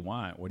people really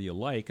want? What do you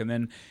like? And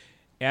then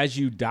as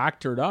you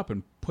doctor it up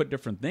and put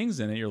different things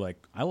in it, you're like,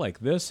 I like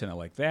this and I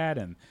like that,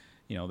 and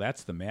you know,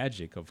 that's the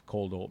magic of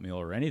cold oatmeal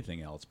or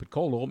anything else. But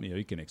cold oatmeal,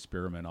 you can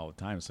experiment all the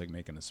time. It's like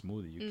making a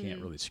smoothie. You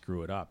can't really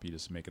screw it up. You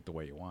just make it the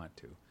way you want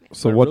to.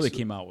 So it really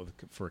came out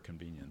for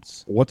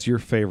convenience. What's your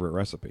favorite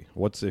recipe?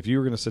 If you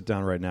were going to sit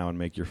down right now and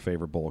make your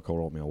favorite bowl of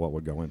cold oatmeal, what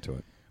would go into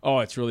it? Oh,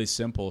 it's really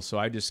simple. So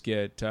I just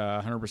get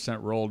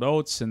 100% rolled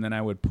oats, and then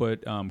I would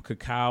put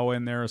cacao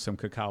in there, some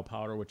cacao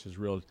powder, which is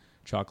real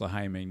chocolate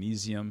high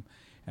magnesium.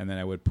 And then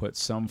I would put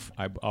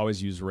I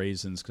always use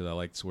raisins because I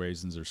like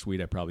raisins. They're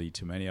sweet. I probably eat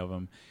too many of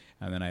them.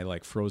 And then I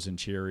like frozen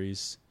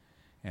cherries,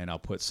 and I'll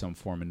put some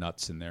form of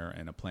nuts in there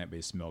and a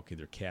plant-based milk,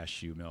 either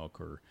cashew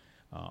milk or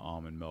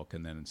almond milk,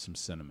 and then some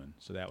cinnamon.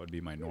 So that would be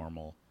my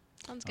normal.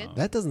 Sounds good.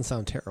 That doesn't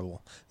sound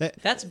terrible.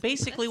 That's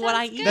basically what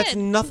I eat. That's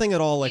nothing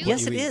at all like what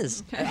yes, you it eat.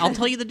 is. I'll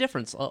tell you the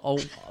difference.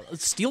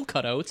 Steel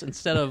cut oats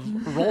instead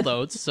of rolled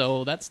oats,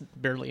 so that's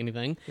barely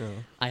anything. Yeah.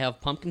 I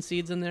have pumpkin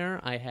seeds in there.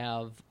 I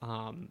have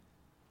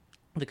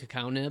the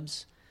cacao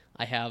nibs.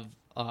 I have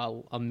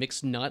a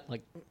mixed nut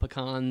like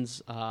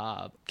pecans,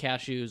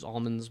 cashews,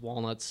 almonds,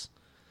 walnuts.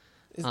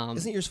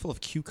 Isn't yours full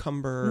of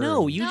cucumber?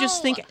 No, you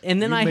just think,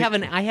 and then I have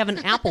an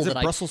apple is that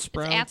it Brussels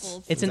sprouts? It's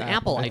apples. It's an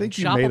apple. I think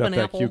you chop made up up an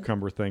that apple.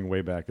 cucumber thing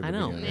way back in the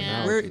beginning.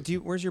 Yeah.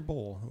 Where's your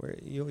bowl? Where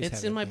you always It's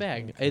have in my it.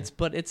 bag. Okay.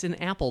 It's an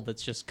apple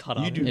that's just cut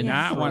up. You do and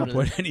not want to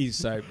thrown in.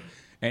 put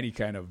any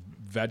kind of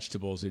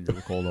vegetables in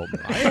your cold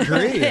oatmeal. I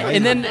agree.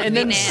 and then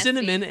Nasty.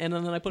 cinnamon, and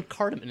then I put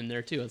cardamom in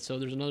there too. So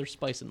there's another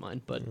spice in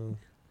mine, but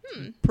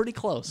pretty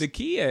close. The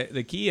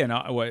key, and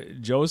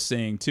what Joe's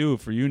saying too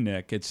for you,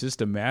 Nick, it's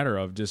just a matter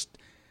of just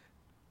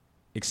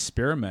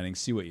experimenting,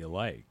 see what you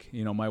like.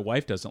 You know, my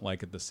wife doesn't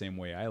like it the same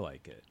way I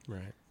like it.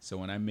 Right. So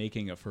when I'm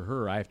making it for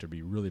her, I have to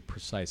be really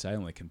precise. I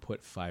only can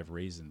put 5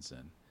 raisins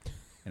in,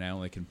 and I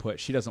only can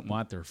she doesn't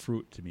want their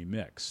fruit to be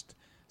mixed.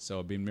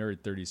 So being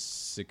married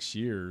 36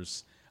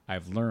 years,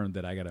 I've learned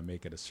that I got to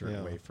make it a certain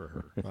Yeah. way for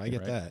her. Well, I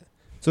get right? that.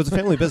 So it's a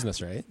family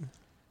business, right?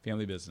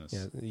 Family business.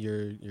 Yeah,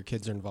 your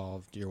kids are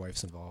involved. Your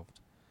wife's involved.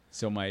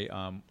 So my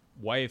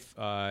wife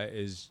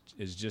is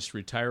just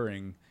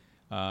retiring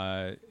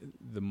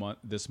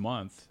this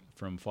month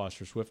from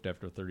Foster Swift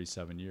after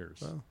 37 years.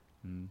 Wow.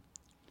 Mm.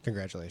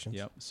 Congratulations.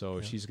 Yep. So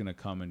Yeah. she's going to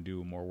come and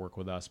do more work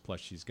with us. Plus,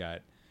 she's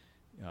got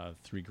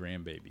 3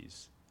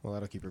 grandbabies. Well,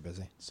 that'll keep her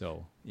busy.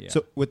 So yeah.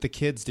 So with the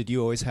kids, did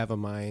you always have a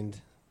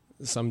mind?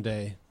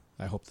 Someday,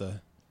 I hope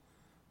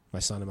my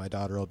son and my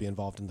daughter will be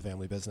involved in the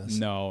family business.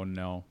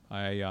 No.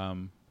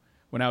 I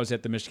when I was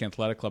at the Michigan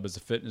Athletic Club as a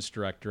fitness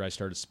director, I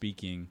started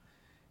speaking,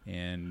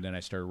 and then I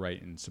started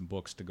writing some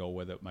books to go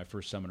with it. My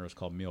first seminar was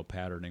called Meal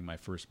Patterning. My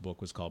first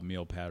book was called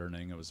Meal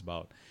Patterning. It was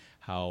about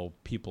how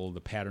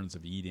the patterns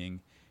of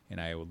eating, and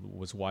I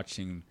was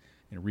watching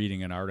and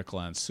reading an article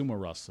on sumo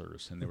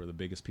wrestlers, and they were the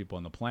biggest people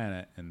on the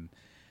planet, and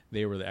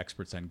they were the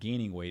experts on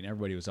gaining weight, and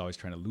everybody was always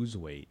trying to lose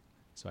weight.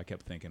 So I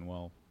kept thinking,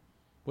 well,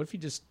 what if you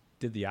just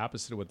did the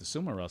opposite of what the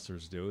sumo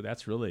wrestlers do?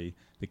 That's really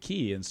the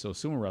key. And so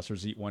sumo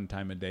wrestlers eat one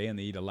time a day, and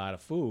they eat a lot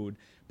of food,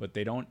 but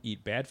they don't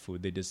eat bad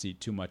food. They just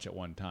eat too much at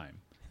one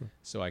time.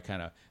 So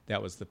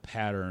that was the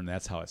pattern.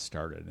 That's how it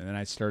started. And then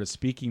I started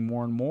speaking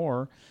more and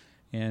more,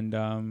 and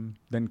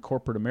then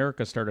corporate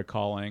America started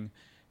calling,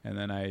 and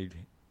then I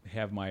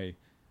have my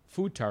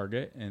food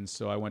target, and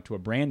so I went to a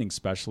branding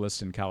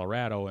specialist in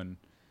Colorado, and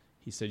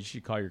he said, you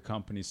should call your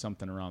company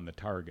something around the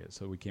target.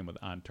 So we came with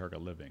On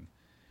Target Living.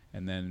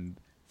 And then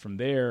from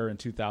there, in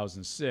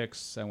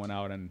 2006, I went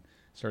out and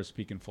started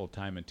speaking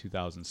full-time in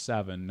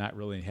 2007, not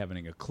really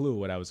having a clue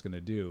what I was going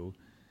to do,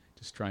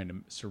 just trying to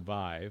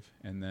survive.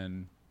 And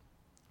then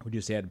we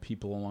just added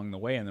people along the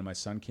way. And then my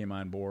son came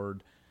on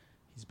board.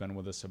 He's been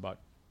with us about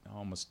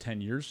almost 10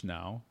 years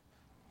now,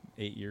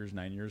 8 years,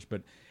 9 years.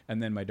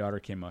 And then my daughter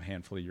came a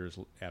handful of years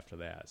after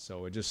that.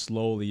 So it just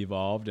slowly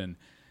evolved. And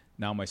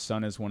now my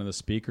son is one of the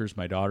speakers.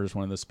 My daughter's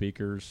one of the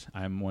speakers.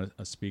 I'm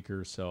a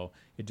speaker. So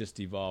it just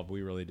evolved.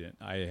 We really didn't.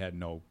 I had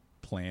no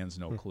plans,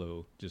 no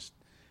clue. Just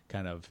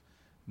kind of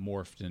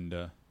morphed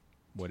into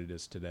what it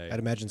is today. I'd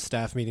imagine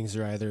staff meetings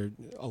are either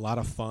a lot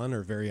of fun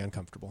or very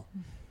uncomfortable.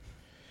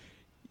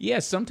 Yeah,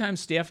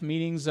 sometimes staff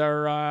meetings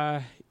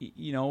are,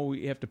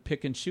 we have to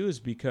pick and choose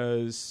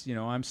because,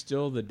 I'm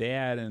still the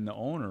dad and the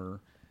owner,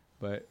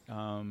 but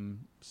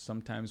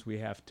sometimes we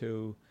have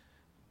to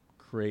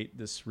create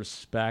this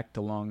respect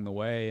along the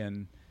way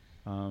and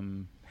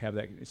have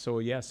that. So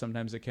yeah,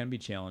 sometimes it can be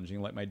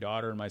challenging. Like my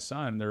daughter and my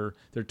son,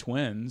 they're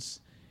twins,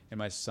 and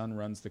my son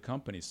runs the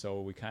company,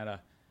 so we kind of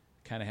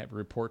have to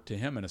report to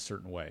him in a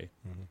certain way.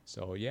 Mm-hmm.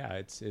 So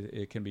yeah,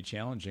 it can be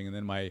challenging. And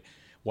then my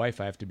wife,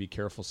 I have to be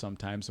careful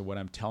sometimes of what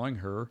I'm telling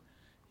her,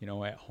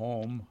 at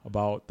home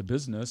about the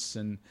business,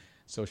 and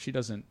so she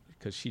doesn't,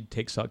 because she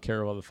takes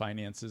care of all the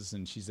finances,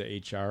 and she's the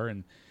HR,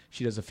 and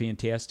she does a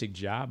fantastic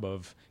job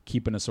of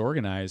keeping us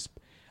organized.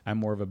 I'm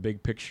more of a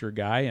big picture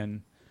guy,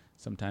 and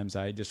sometimes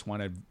I just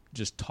want to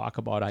just talk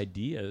about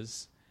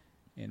ideas.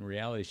 In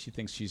reality, she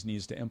thinks she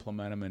needs to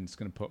implement them, and it's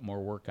going to put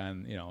more work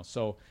on,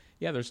 So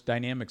yeah, there's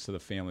dynamics of the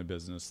family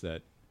business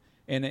that,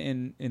 and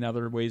in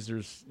other ways,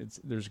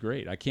 there's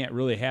great. I can't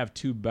really have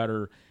two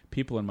better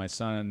people in my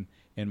son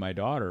and my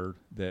daughter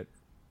that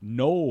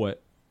know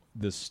what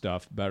this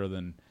stuff better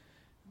than,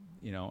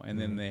 and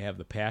then they have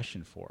the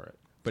passion for it.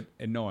 But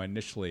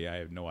initially I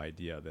have no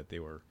idea that they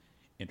were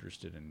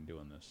interested in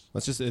doing this.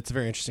 It's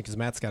very interesting because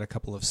Matt's got a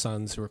couple of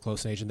sons who are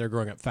close in age, and they're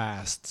growing up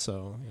fast.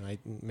 So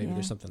maybe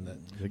there's something that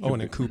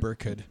Owen and Cooper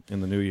could.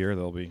 In the new year,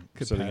 they'll be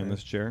sitting pattern in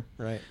this chair.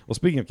 Right. Well,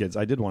 speaking of kids,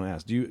 I did want to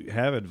ask: do you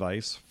have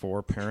advice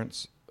for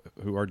parents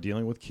who are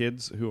dealing with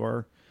kids who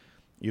are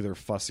either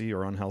fussy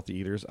or unhealthy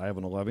eaters? I have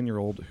an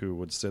 11-year-old who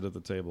would sit at the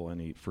table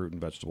and eat fruit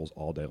and vegetables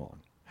all day long,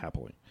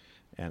 happily,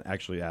 and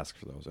actually ask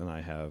for those. And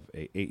I have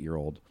a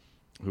 8-year-old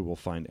who will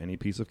find any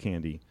piece of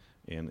candy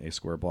in a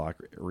square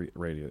block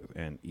radius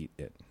and eat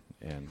it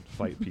and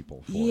fight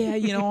people for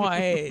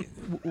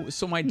it.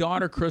 So my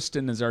daughter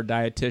Kristen is our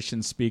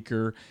dietitian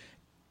speaker.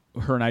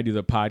 Her and I do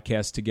the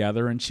podcast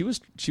together, and she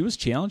was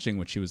challenging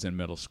when she was in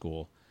middle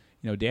school.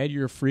 Dad,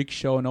 you're a freak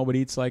show. Nobody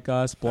eats like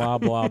us. Blah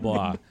blah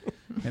blah.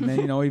 And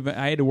then even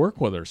I had to work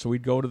with her, so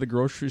we'd go to the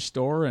grocery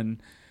store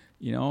and.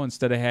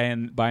 Instead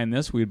of buying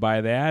this, we'd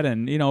buy that.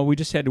 And, we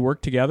just had to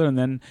work together. And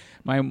then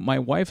my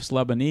wife's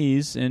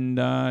Lebanese,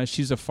 and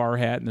she's a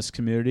Farhat in this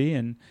community.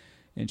 And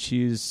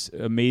she's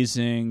an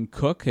amazing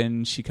cook.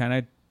 And she kind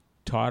of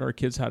taught our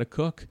kids how to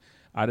cook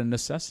out of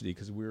necessity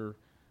because we were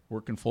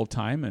working full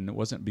time. And it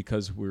wasn't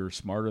because we were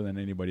smarter than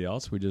anybody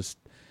else.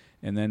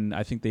 And then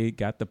I think they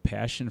got the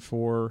passion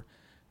for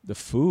the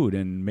food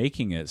and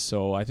making it.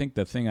 So I think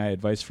the thing I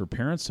advise for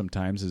parents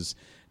sometimes is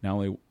not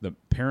only the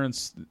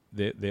parents,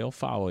 they'll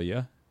follow you.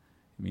 I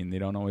mean, they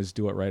don't always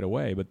do it right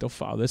away, but they'll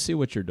follow. They'll see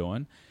what you're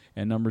doing.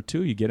 And number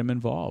two, you get them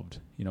involved.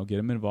 Get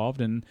them involved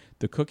in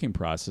the cooking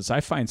process.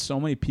 I find so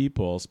many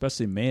people,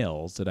 especially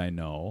males that I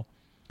know,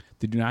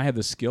 they do not have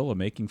the skill of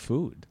making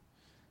food.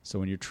 So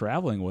when you're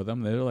traveling with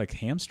them, they're like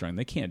hamstrung.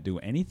 They can't do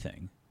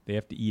anything. They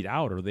have to eat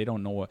out, or they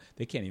don't know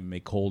they can't even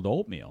make cold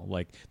oatmeal.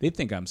 Like, they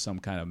think I'm some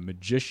kind of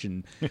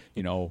magician,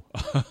 you know.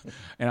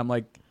 And I'm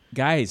like,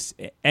 guys,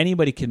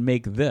 anybody can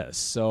make this.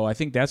 So I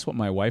think that's what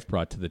my wife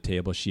brought to the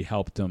table. She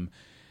helped them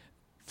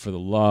for the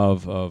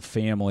love of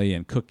family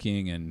and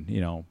cooking and, you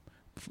know,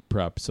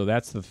 prep. So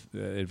that's the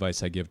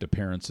advice I give to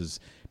parents is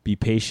be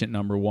patient,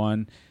 number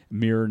one,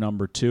 mirror,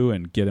 number two,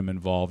 and get them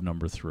involved,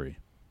 number three.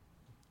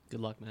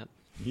 Good luck, Matt.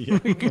 Yeah.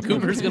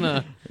 Cooper's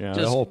gonna the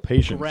just whole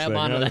patience grab thing.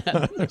 onto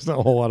that. There's not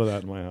a whole lot of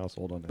that in my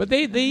household. On that. But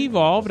they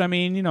evolved. I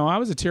mean, you know, I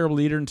was a terrible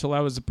eater until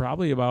I was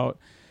probably about,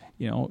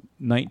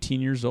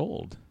 19 years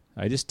old.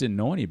 I just didn't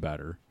know any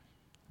better.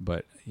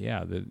 But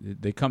yeah,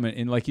 they come in,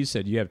 and like you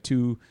said, you have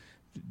two,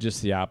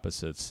 just the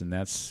opposites, and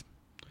that's.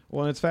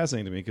 Well, and it's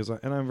fascinating to me because,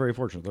 and I'm very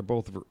fortunate. They're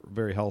both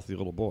very healthy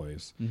little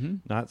boys.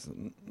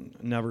 Mm-hmm.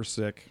 Never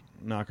sick,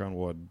 knock on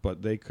wood,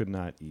 but they could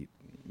not eat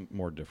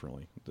more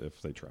differently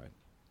if they tried.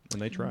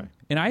 And they try.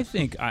 And I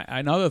think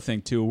another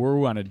thing, too, we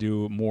want to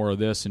do more of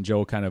this, and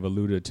Joe kind of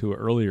alluded to it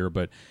earlier,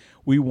 but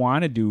we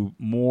want to do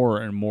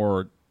more and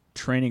more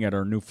training at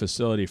our new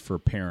facility for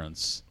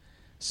parents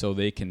so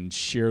they can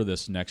share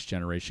this next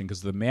generation,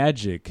 because the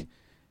magic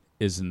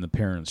is in the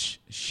parents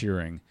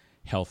sharing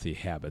healthy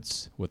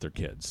habits with their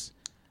kids.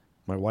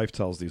 My wife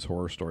tells these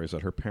horror stories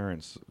that her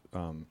parents,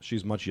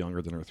 she's much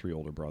younger than her three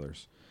older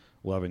brothers,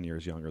 11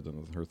 years younger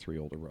than her three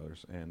older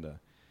brothers. And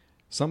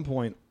some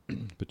point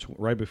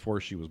right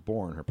before she was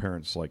born, her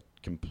parents like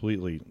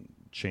completely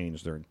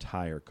changed their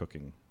entire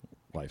cooking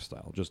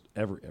lifestyle. Just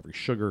every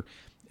sugar,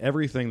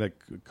 everything that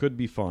could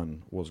be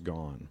fun was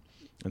gone.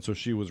 And so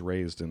she was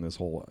raised in this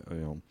whole,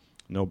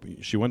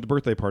 she went to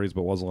birthday parties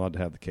but wasn't allowed to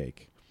have the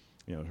cake.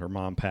 Her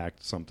mom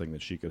packed something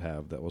that she could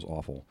have that was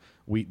awful.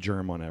 Wheat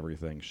germ on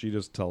everything. She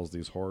just tells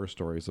these horror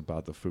stories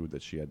about the food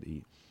that she had to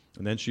eat.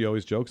 And then she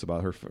always jokes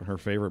about her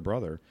favorite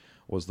brother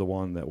was the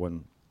one that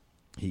when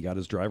he got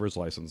his driver's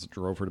license,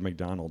 drove her to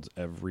McDonald's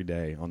every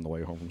day on the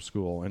way home from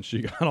school. And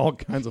she got all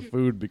kinds of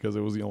food because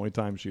it was the only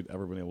time she'd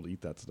ever been able to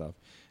eat that stuff.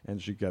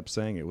 And she kept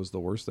saying it was the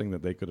worst thing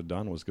that they could have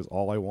done was because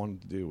all I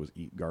wanted to do was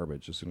eat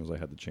garbage as soon as I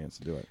had the chance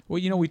to do it.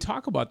 Well, we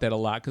talk about that a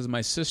lot because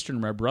my sister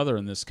and my brother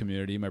in this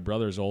community, my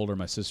brother's older,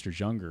 my sister's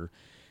younger,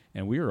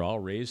 and we were all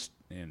raised,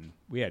 and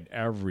we had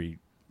every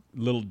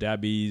Little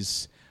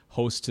Debbie's,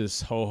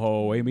 Hostess,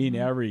 Ho-Ho, I mean,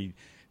 every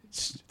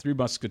Three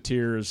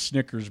Musketeers,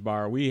 Snickers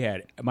bar.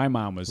 My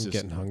mom was just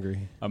getting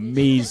hungry,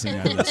 amazing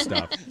on this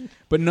stuff.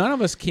 But none of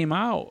us came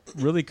out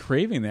really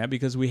craving that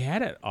because we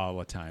had it all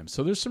the time.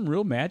 So there's some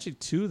real magic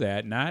to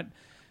that, not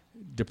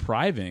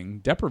depriving.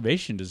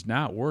 Deprivation does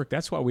not work.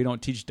 That's why we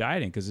don't teach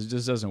dieting, because it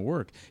just doesn't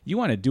work. You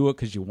want to do it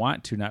because you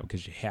want to, not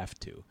because you have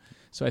to.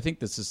 So I think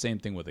that's the same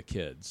thing with the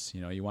kids.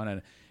 You want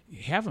to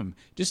have them,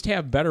 just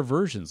have better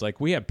versions.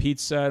 Like we had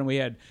pizza and we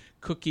had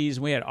cookies,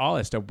 and we had all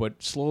that stuff,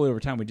 but slowly over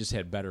time we just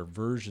had better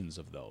versions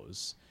of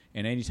those.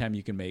 And anytime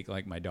you can make,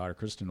 like my daughter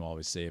Kristen will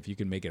always say, if you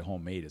can make it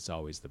homemade, it's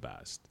always the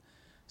best.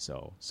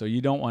 So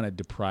you don't want to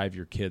deprive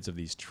your kids of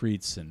these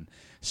treats and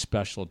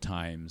special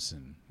times.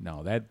 And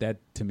no, that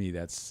to me,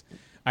 that's.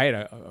 I had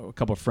a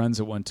couple of friends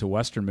that went to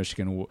Western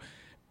Michigan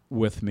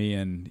with me,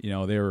 and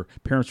their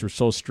parents were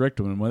so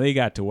strict. When they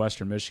got to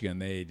Western Michigan,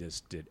 they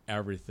just did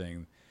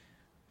everything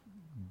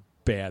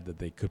bad that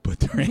they could put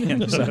their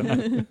hands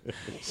on.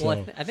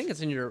 Well, I think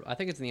it's in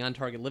the On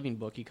Target Living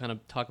book. You kind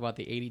of talk about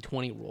the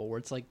 80-20 rule, where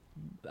it's like,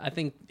 I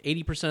think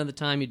 80% of the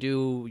time you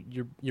do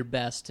your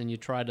best and you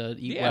try to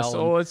eat well. Yeah,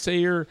 so let's say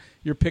you're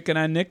picking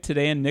on Nick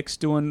today, and Nick's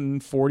doing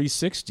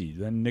 40-60.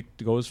 Then Nick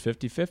goes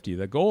 50-50.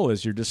 The goal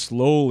is you're just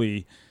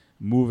slowly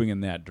moving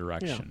in that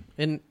direction.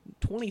 Yeah. And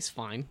 20's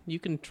fine. You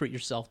can treat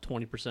yourself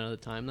 20% of the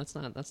time. That's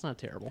not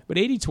terrible. But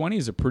 80-20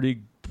 is a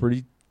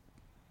pretty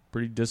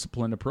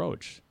disciplined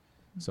approach.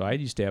 So I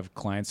used to have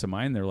clients of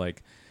mine, they're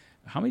like,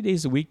 how many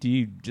days a week do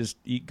you just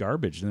eat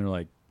garbage? And they're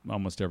like,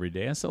 almost every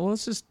day. I said, well,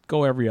 let's just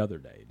go every other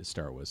day to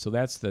start with. So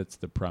that's the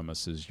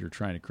premise, is you're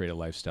trying to create a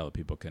lifestyle that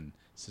people can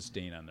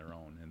sustain on their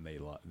own and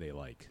they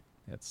like.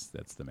 That's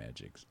the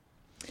magic.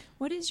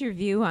 What is your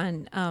view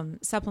on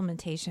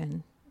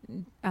supplementation,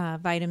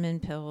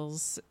 vitamin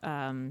pills,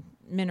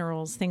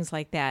 minerals, things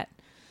like that?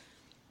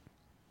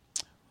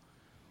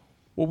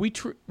 Well,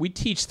 we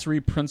teach three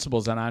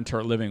principles on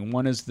Target Living.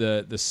 One is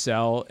the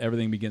cell.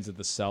 Everything begins at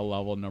the cell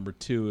level. Number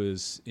two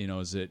is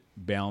it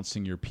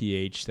balancing your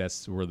pH?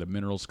 That's where the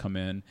minerals come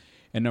in.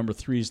 And number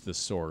three is the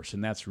source,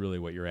 and that's really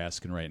what you're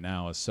asking right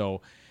now.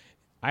 So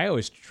I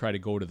always try to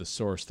go to the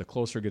source. The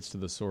closer it gets to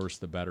the source,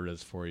 the better it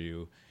is for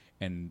you,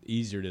 and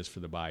easier it is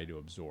for the body to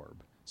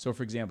absorb. So,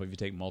 for example, if you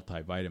take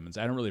multivitamins,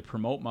 I don't really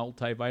promote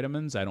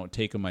multivitamins. I don't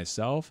take them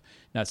myself.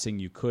 Not saying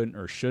you couldn't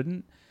or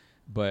shouldn't,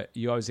 but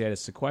you always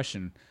ask the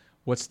question,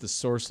 what's the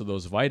source of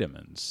those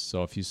vitamins?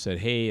 So if you said,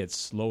 hey,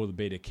 it's low with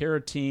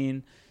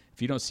beta-carotene, if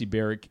you don't see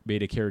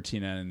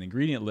beta-carotene on an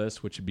ingredient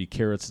list, which would be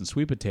carrots and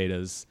sweet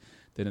potatoes,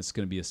 then it's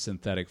going to be a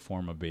synthetic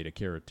form of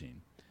beta-carotene.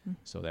 Mm-hmm.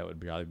 So that would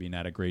probably be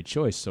not a great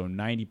choice. So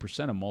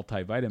 90% of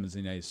multivitamins in the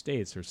United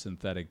States are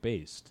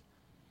synthetic-based.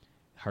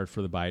 Hard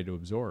for the body to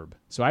absorb.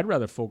 So I'd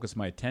rather focus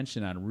my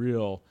attention on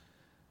real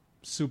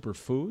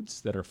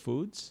superfoods that are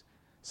foods,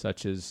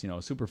 such as,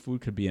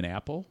 superfood could be an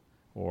apple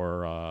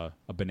or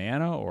a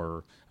banana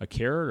or a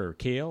carrot or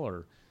kale,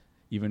 or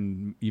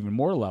even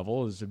more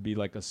level is to be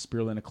like a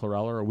spirulina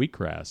chlorella or a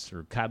wheatgrass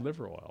or cod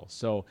liver oil.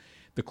 So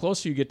the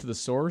closer you get to the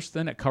source,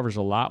 then it covers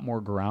a lot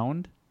more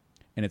ground,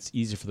 and it's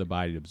easy for the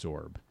body to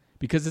absorb.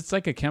 Because it's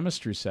like a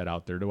chemistry set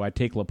out there. Do I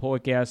take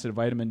lipoic acid,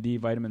 vitamin D,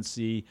 vitamin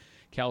C,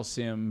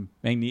 calcium,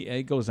 magnesium?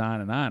 It goes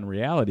on and on.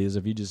 Reality is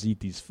if you just eat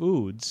these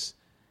foods,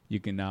 you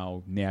can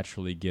now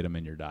naturally get them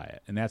in your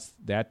diet. And that's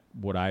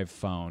what I've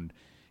found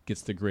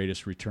gets the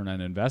greatest return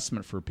on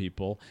investment for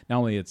people. Not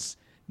only it's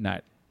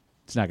not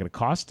going to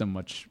cost them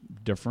much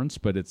difference,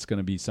 but it's going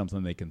to be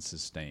something they can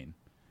sustain.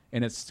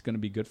 And it's going to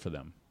be good for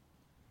them.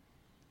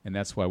 And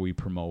that's why we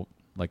promote,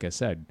 like I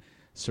said,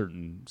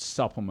 certain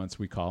supplements,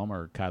 we call them,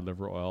 are cod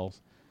liver oil,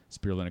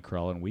 spirulina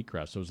chlorella, and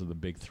wheatgrass. Those are the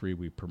big three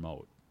we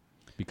promote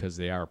because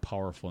they are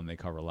powerful and they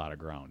cover a lot of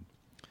ground.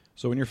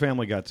 So when your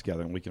family got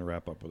together, and we can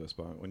wrap up with this,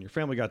 but when your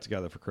family got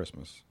together for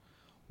Christmas,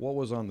 what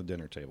was on the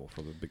dinner table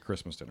for the big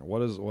Christmas dinner? What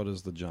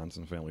does the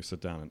Johnson family sit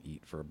down and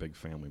eat for a big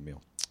family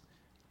meal?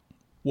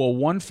 Well,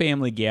 one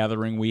family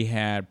gathering, we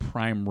had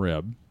prime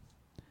rib.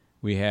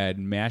 We had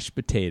mashed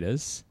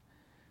potatoes.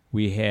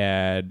 We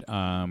had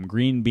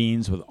green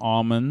beans with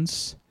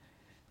almonds.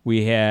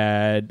 We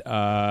had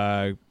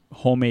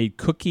homemade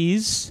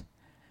cookies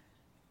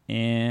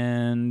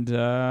and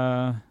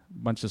a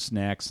bunch of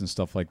snacks and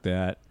stuff like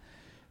that.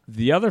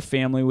 The other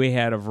family, we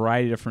had a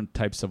variety of different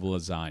types of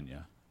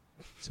lasagna.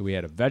 So we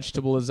had a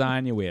vegetable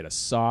lasagna, we had a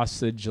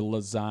sausage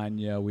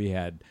lasagna, we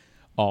had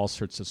all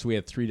sorts of... So we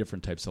had 3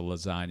 different types of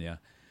lasagna.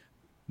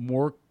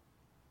 More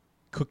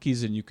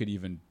cookies than you could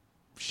even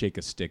shake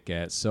a stick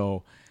at.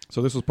 So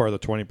this was part of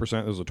the 20%?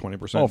 This was a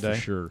 20% day? Oh, for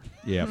sure.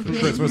 Yeah, for sure.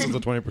 Christmas is a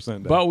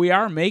 20% day. But we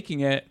are making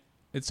it.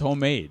 It's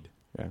homemade.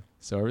 Yeah.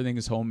 So everything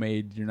is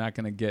homemade. You're not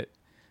going to get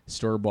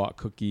store-bought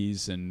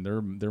cookies, and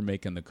they're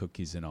making the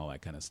cookies and all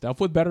that kind of stuff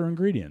with better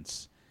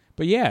ingredients.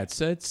 But yeah,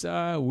 it's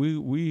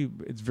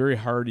very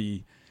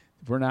hearty.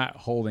 We're not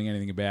holding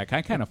anything back.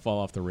 I kind of fall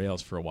off the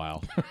rails for a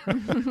while.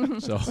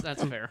 So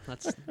that's fair.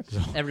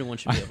 Everyone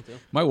should be able to.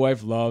 My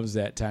wife loves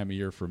that time of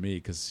year for me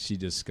because she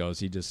just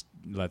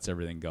lets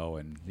everything go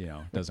and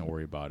doesn't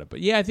worry about it.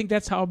 But yeah, I think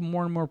that's how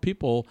more and more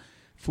people,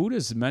 food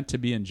is meant to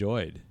be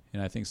enjoyed,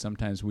 and I think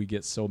sometimes we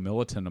get so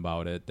militant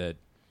about it that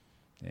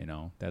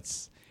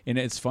that's. And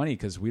it's funny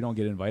because we don't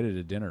get invited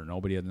to dinner.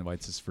 Nobody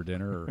invites us for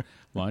dinner or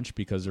lunch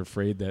because they're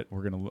afraid that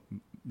we're going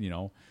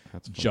to,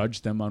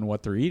 judge them on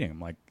what they're eating. I'm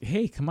like,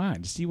 hey, come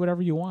on, just eat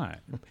whatever you want.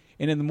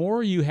 And then the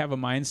more you have a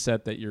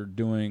mindset that you're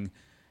doing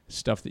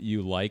stuff that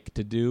you like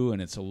to do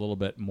and it's a little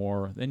bit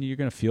more, then you're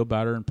going to feel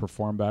better and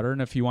perform better.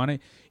 And if you want to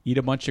eat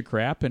a bunch of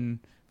crap and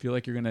feel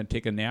like you're going to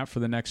take a nap for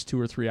the next 2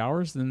 or 3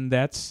 hours, then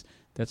that's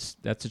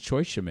a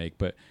choice you make.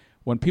 But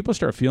when people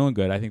start feeling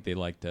good, I think they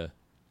like to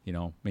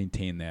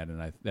maintain that,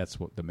 and that's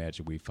what the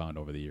magic we've found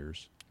over the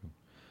years.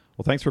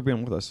 Well, thanks for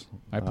being with us.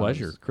 My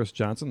pleasure. Chris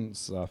Johnson,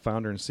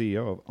 founder and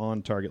CEO of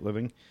On Target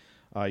Living.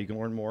 You can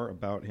learn more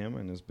about him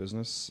and his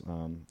business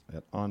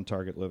at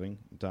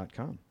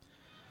ontargetliving.com.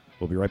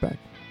 We'll be right back.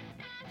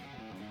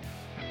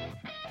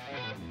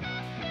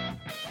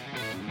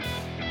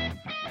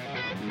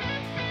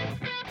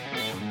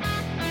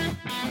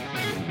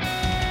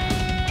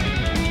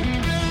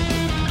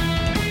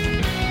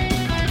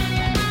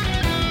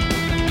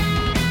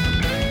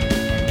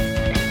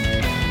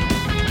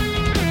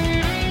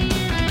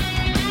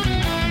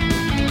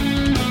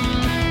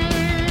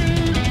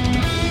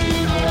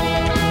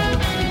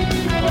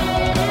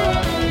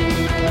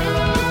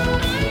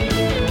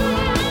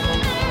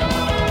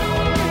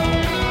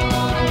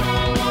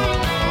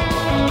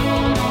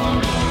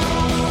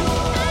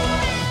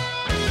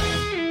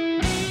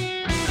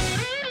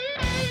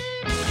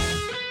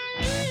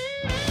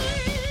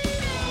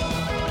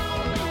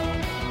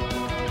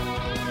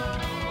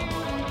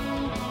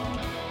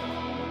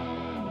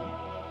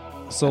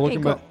 So Okay,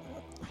 looking go.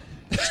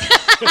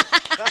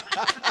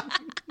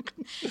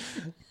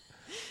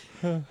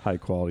 back, high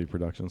quality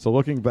production. So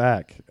looking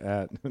back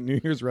at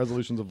New Year's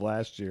resolutions of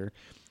last year,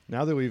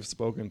 now that we've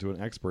spoken to an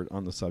expert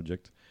on the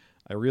subject,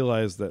 I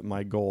realized that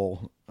my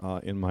goal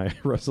in my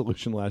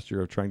resolution last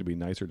year of trying to be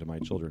nicer to my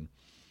children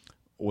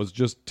was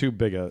just too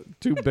big a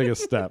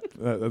step.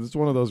 It's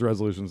one of those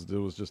resolutions that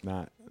was just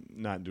not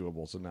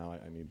doable. So now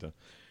I need to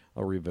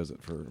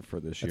revisit for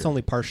this year. It's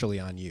only partially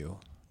on you.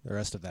 The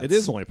rest of that it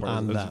is only part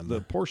on of them. The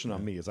portion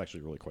on me is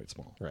actually really quite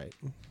small. Right.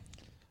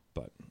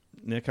 But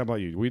Nick, how about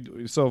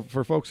you? So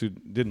for folks who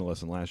didn't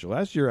listen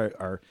last year,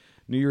 our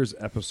New Year's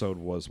episode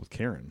was with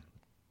Karen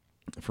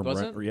from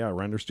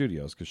Render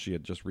Studios, because she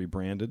had just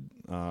rebranded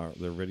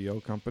their video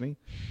company,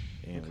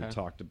 and we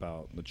talked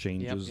about the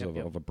changes of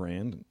a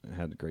brand.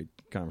 Had a great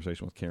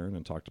conversation with Karen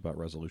and talked about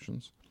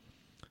resolutions.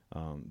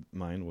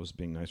 Mine was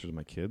being nicer to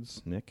my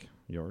kids. Nick,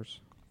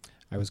 yours?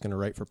 I was going to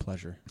write for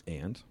pleasure,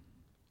 and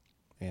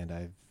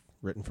I've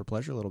written for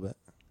pleasure a little bit.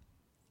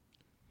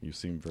 You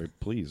seem very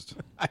pleased.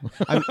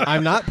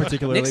 I'm not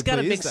particularly Nick's got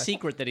pleased. a big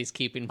secret that he's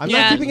keeping. I'm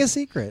not keeping a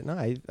secret. No,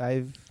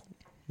 I've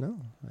No,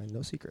 I have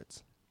no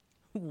secrets.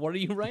 What are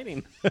you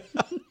writing?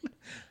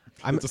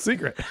 It's a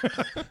secret.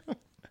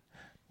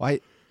 Well,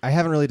 I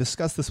haven't really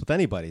discussed this with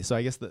anybody, so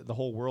I guess the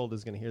whole world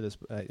is going to hear this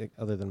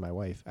other than my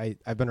wife.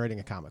 I've been writing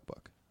a comic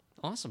book.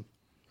 Awesome.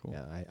 Cool.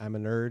 Yeah, I'm a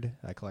nerd.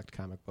 I collect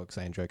comic books.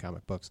 I enjoy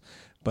comic books.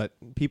 But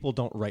people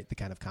don't write the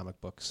kind of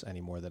comic books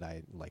anymore that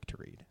I like to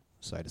read.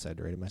 So I decided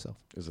to write it myself.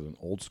 Is it an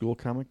old school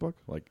comic book?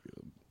 Like,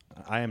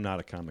 I am not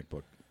a comic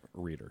book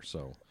reader,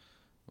 so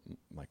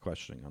my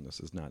questioning on this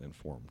is not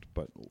informed.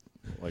 But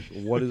like,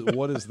 what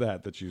is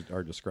that you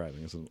are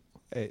describing? Is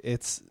it,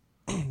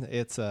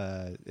 It's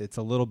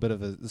a little bit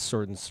of a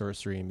sword and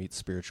sorcery meets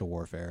spiritual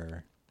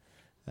warfare.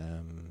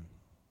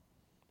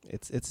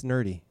 It's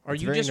nerdy. Are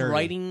It's you very just nerdy.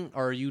 writing,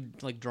 or are you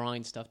like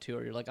drawing stuff too?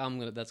 Or you're like,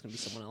 that's gonna be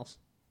someone else.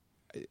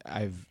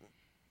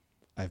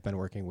 I've been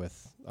working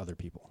with other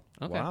people.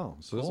 Okay. Wow,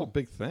 so this is a Cool.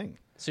 big thing.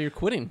 So you're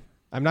quitting.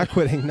 I'm not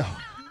quitting.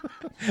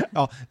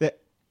 No.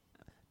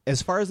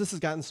 As far as this has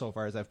gotten so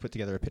far, as I've put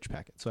together a pitch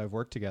packet. So I've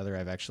worked together.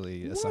 I've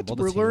actually assembled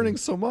a We're team. learning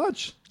so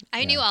much.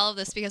 I knew all of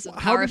this because of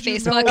the How power did of you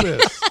Facebook. know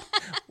this?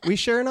 We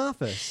share an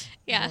office.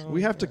 Yeah.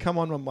 We have to come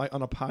on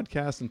a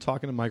podcast and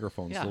talk into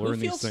microphones Yeah. to Who learn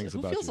feels, these things who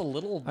about feels you. a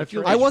little? I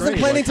feel betrayed? I wasn't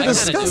betrayed. planning to I kinda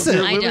discuss do. it.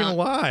 You're I living a don't.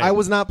 lie. I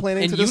was not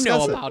planning And to you discuss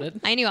know it. about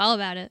it. I knew all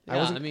about it.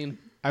 Yeah, I mean,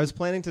 I was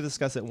planning to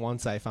discuss it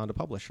once I found a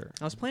publisher.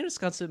 I was planning to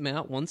discuss it,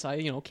 Matt. Once I,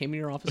 came to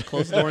your office,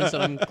 closed the door, and said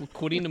I'm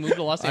quitting to move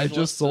to Los I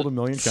Angeles. just sold 1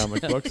 million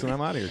comic books and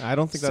I'm out of here. I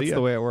don't think See that's ya.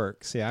 the way it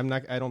works. Yeah, I'm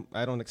not. I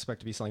don't expect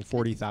to be selling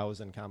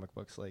 40,000 comic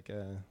books like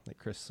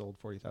Chris sold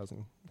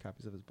 40,000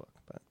 copies of his book.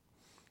 But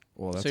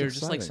Well, that's So you're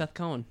just like exciting. Seth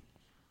Cohen.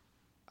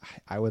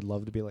 I would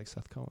love to be like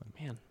Seth Cohen.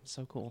 Man,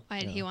 so cool.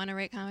 Why did he want to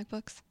write comic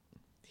books?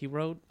 He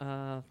wrote.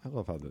 I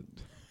love how the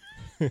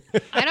I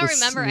don't the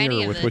remember sneer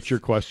any of with this. which your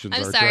questions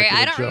I'm are sorry, directed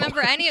I at don't Joe.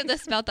 remember any of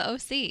this about the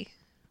OC.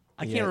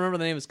 I Yeah. can't remember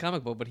the name of his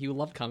comic book, but he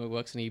loved comic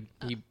books, and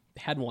he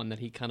had one that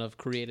he kind of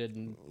created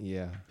and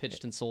Yeah,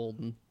 pitched and sold.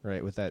 And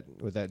right. With that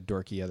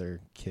dorky other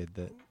kid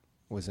that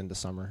was into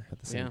summer at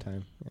the same Yeah.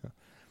 time.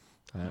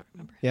 Yeah.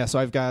 Yeah. So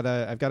I've got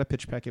a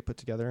pitch packet put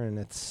together, and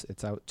it's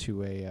out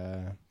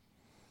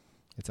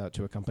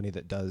to a company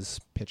that does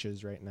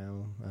pitches right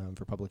now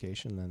for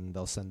publication. Then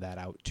they'll send that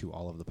out to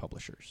all of the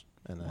publishers,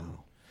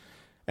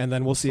 and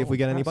then we'll see So if we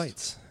get any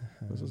impressed.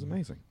 bites. This is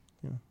amazing.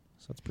 Yeah.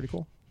 So that's pretty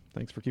cool.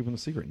 Thanks for keeping the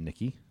secret,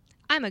 Nikki.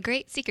 I'm a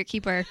great secret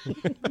keeper.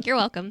 You're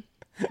welcome.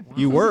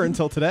 You were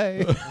until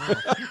today.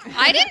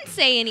 I didn't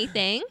say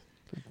anything.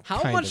 how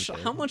Kind much of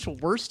did. how much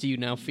worse do you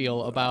now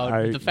feel about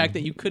I- the fact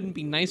that you couldn't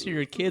be nicer to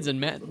your kids and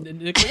Matt and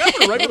Nick's like, I'm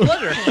gonna write with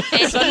pleasure.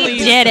 And Suddenly he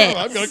did it.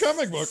 I've got a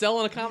comic book.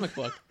 selling a comic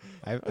book.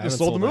 I I haven't just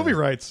sold the movie any.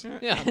 rights.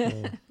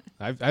 Yeah.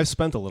 I've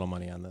spent a little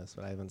money on this,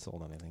 but I haven't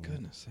sold anything. yet.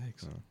 Goodness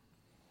sakes.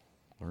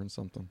 Learn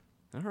something.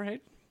 All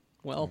right.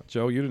 Well,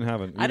 Joe, you didn't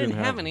have it. I didn't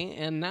have any,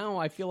 and now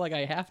I feel like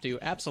I have to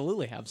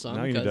absolutely have some.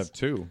 Now you need to because- have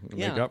two. To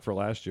Yeah. make up for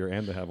last year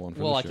and to have one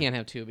for Well, I this year. can't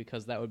have two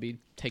because that would be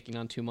taking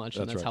on too much,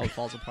 and That's that's right. how it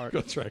falls apart.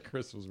 That's right.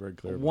 Chris was very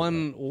clear. about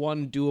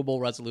One doable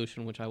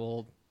resolution, which I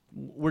will.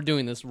 We're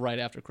doing this right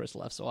after Chris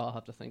left, so I'll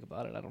have to think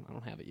about it. I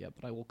don't have it yet,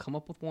 but I will come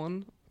up with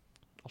one.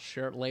 I'll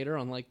share it later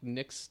on like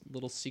Nick's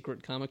little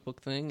secret comic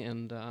book thing,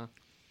 and that.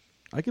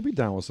 I could be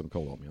down with some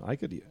cold oatmeal.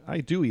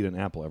 I do eat an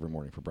apple every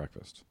morning for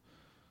breakfast.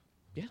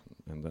 yeah,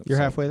 And that's You're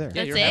halfway there. yeah,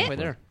 That's you're it? halfway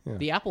there. Yeah.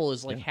 The apple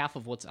is like half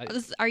of what's.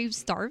 Are you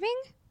starving?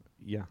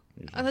 Yeah.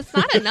 Oh, that's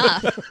not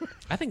enough.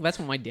 I think that's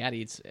what my dad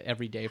eats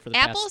every day for the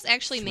Apples past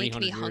actually make 300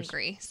 me years.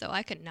 hungry, so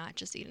I could not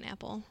just eat an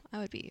apple. I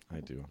would be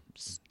I do.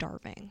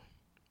 starving.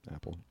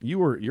 Apple.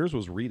 Yours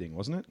was reading,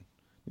 wasn't it?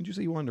 Didn't you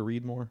say you wanted to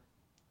read more?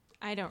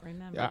 I don't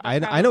remember. Yeah, but I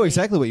know probably-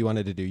 exactly what you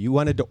wanted to do. You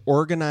wanted to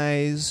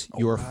organize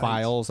your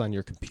files on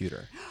your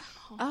computer.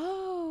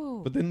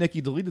 Oh But then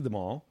Nikki deleted them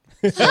all,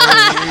 so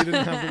you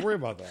didn't have to worry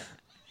about that.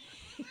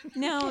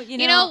 no, You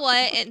know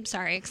what? I'm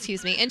sorry,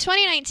 excuse me. In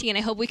 2019,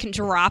 I hope we can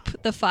drop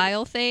the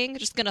file thing.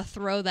 Just gonna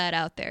throw that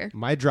out there.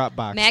 My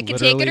Dropbox Matt can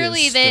take it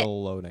literally or is leave it.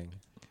 still loading.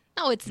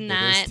 No, it's It is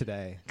not.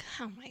 today.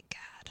 Oh my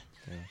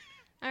god.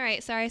 All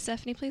right, sorry,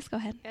 Stephanie. Please go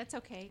ahead. That's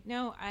okay.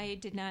 No, I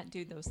did not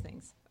do those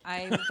things.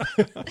 I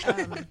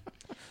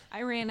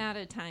ran out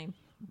of time.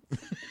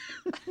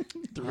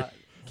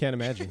 Can't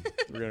imagine.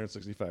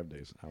 365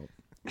 days out.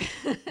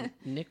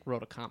 Nick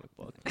wrote a comic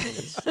book in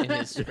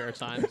his spare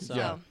time. So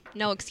So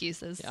no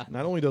excuses. Yeah.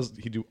 Not only does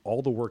he do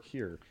all the work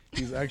here,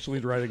 he's actually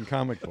writing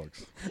comic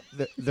books.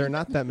 They're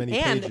not that many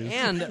and pages.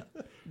 And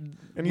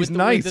with he's the-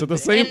 nice the- at the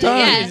same and- time.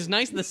 yeah. He's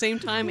nice at the same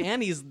time,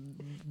 and he's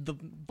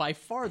by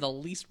far the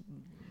least.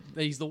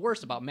 He's the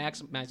worst about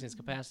maximizing his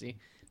capacity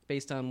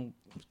based on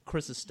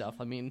Chris's stuff.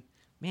 I mean,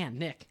 man,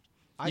 Nick,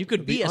 you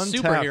could be a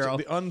superhero.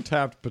 The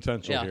untapped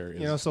potential Yeah. here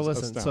is You know, so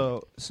listen.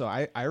 astounding. So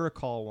I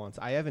recall once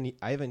I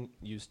haven't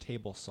used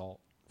table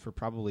salt for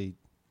probably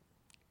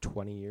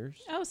 20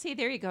 years. Oh, see,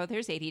 there you go.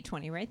 There's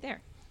 80-20 right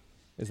there.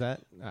 Is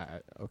that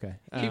okay?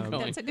 Keep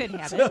going. That's a good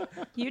habit.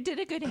 You did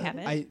a good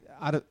habit. I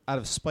out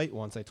of spite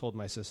once I told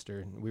my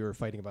sister we were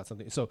fighting about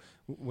something. So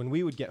when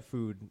we would get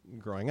food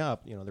growing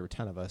up, you know, there were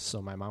 10 of us.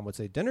 So my mom would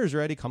say, "Dinner's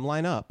ready. Come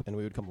line up," and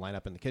we would come line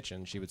up in the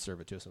kitchen. She would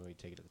serve it to us, and we'd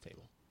take it to the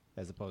table.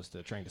 as opposed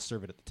to trying to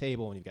serve it at the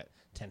table when you've got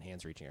 10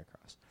 hands reaching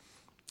across.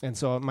 And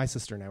so my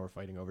sister and I were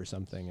fighting over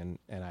something,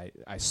 and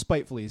I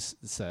spitefully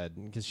said,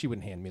 because she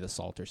wouldn't hand me the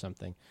salt or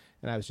something,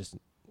 and I was just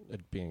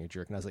being a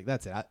jerk, and I was like,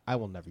 that's it, I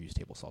will never use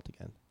table salt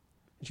again.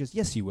 And she goes,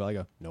 yes, you will. I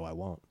go, no, I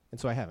won't. And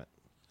so I haven't,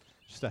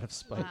 just out of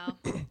spite.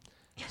 Wow.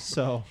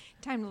 So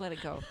Time to let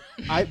it go.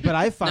 but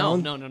I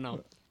found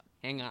No.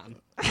 Hang on.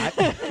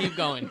 Keep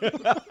going.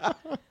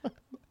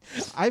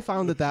 I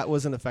found that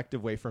was an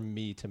effective way for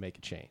me to make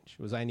a change.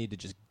 Was I need to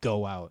just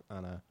go out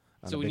on a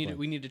So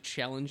we need to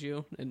challenge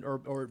you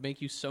or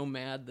make you so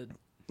mad that.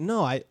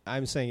 No,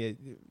 I'm saying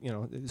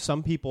it,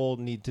 some people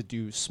need to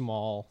do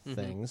small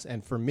things,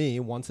 and for me,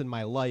 once in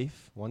my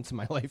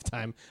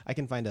lifetime, I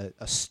can find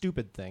a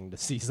stupid thing to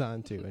seize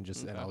onto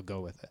and I'll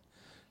go with it.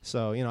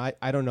 So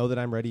I don't know that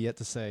I'm ready yet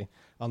to say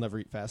I'll never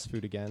eat fast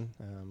food again.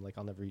 Like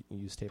I'll never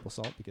use table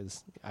salt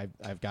because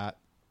I've got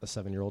a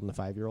 7-year-old and a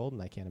 5-year-old,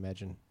 and I can't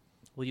imagine.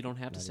 Well, you don't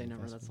have to say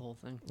never. That's the whole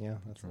thing. Yeah,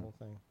 that's the whole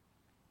thing.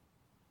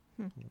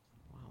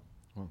 Wow.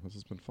 Well, this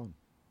has been fun.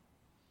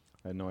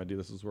 I had no idea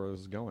this is where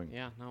this is going.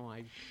 Yeah. No,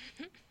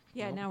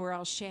 Yeah, Well, now we're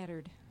all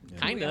shattered.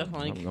 kind of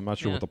like. I'm not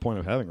sure yeah. what the point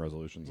of having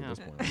resolutions Yeah. at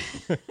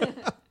this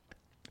point.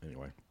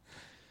 Anyway,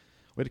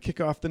 way to kick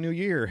off the new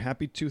year.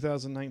 Happy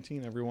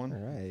 2019, everyone. All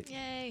right.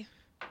 Yay.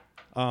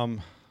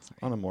 On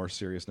a more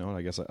serious note,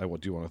 I guess I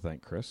do want to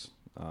thank Chris.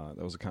 That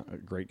was a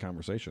great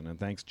conversation, and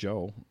thanks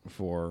Joe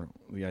for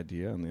the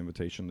idea and the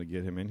invitation to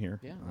get him in here.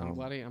 Yeah, I'm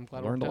glad. I'm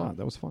glad. I learned it a worked lot. out.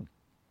 That was fun.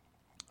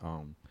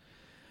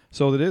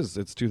 So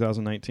it's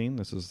 2019.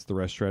 This is the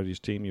Rest Strategies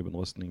team. You've been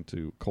listening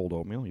to Cold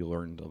Oatmeal. You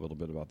learned a little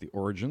bit about the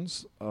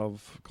origins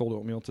of cold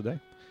oatmeal today,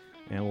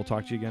 and we'll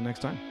talk to you again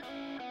next time.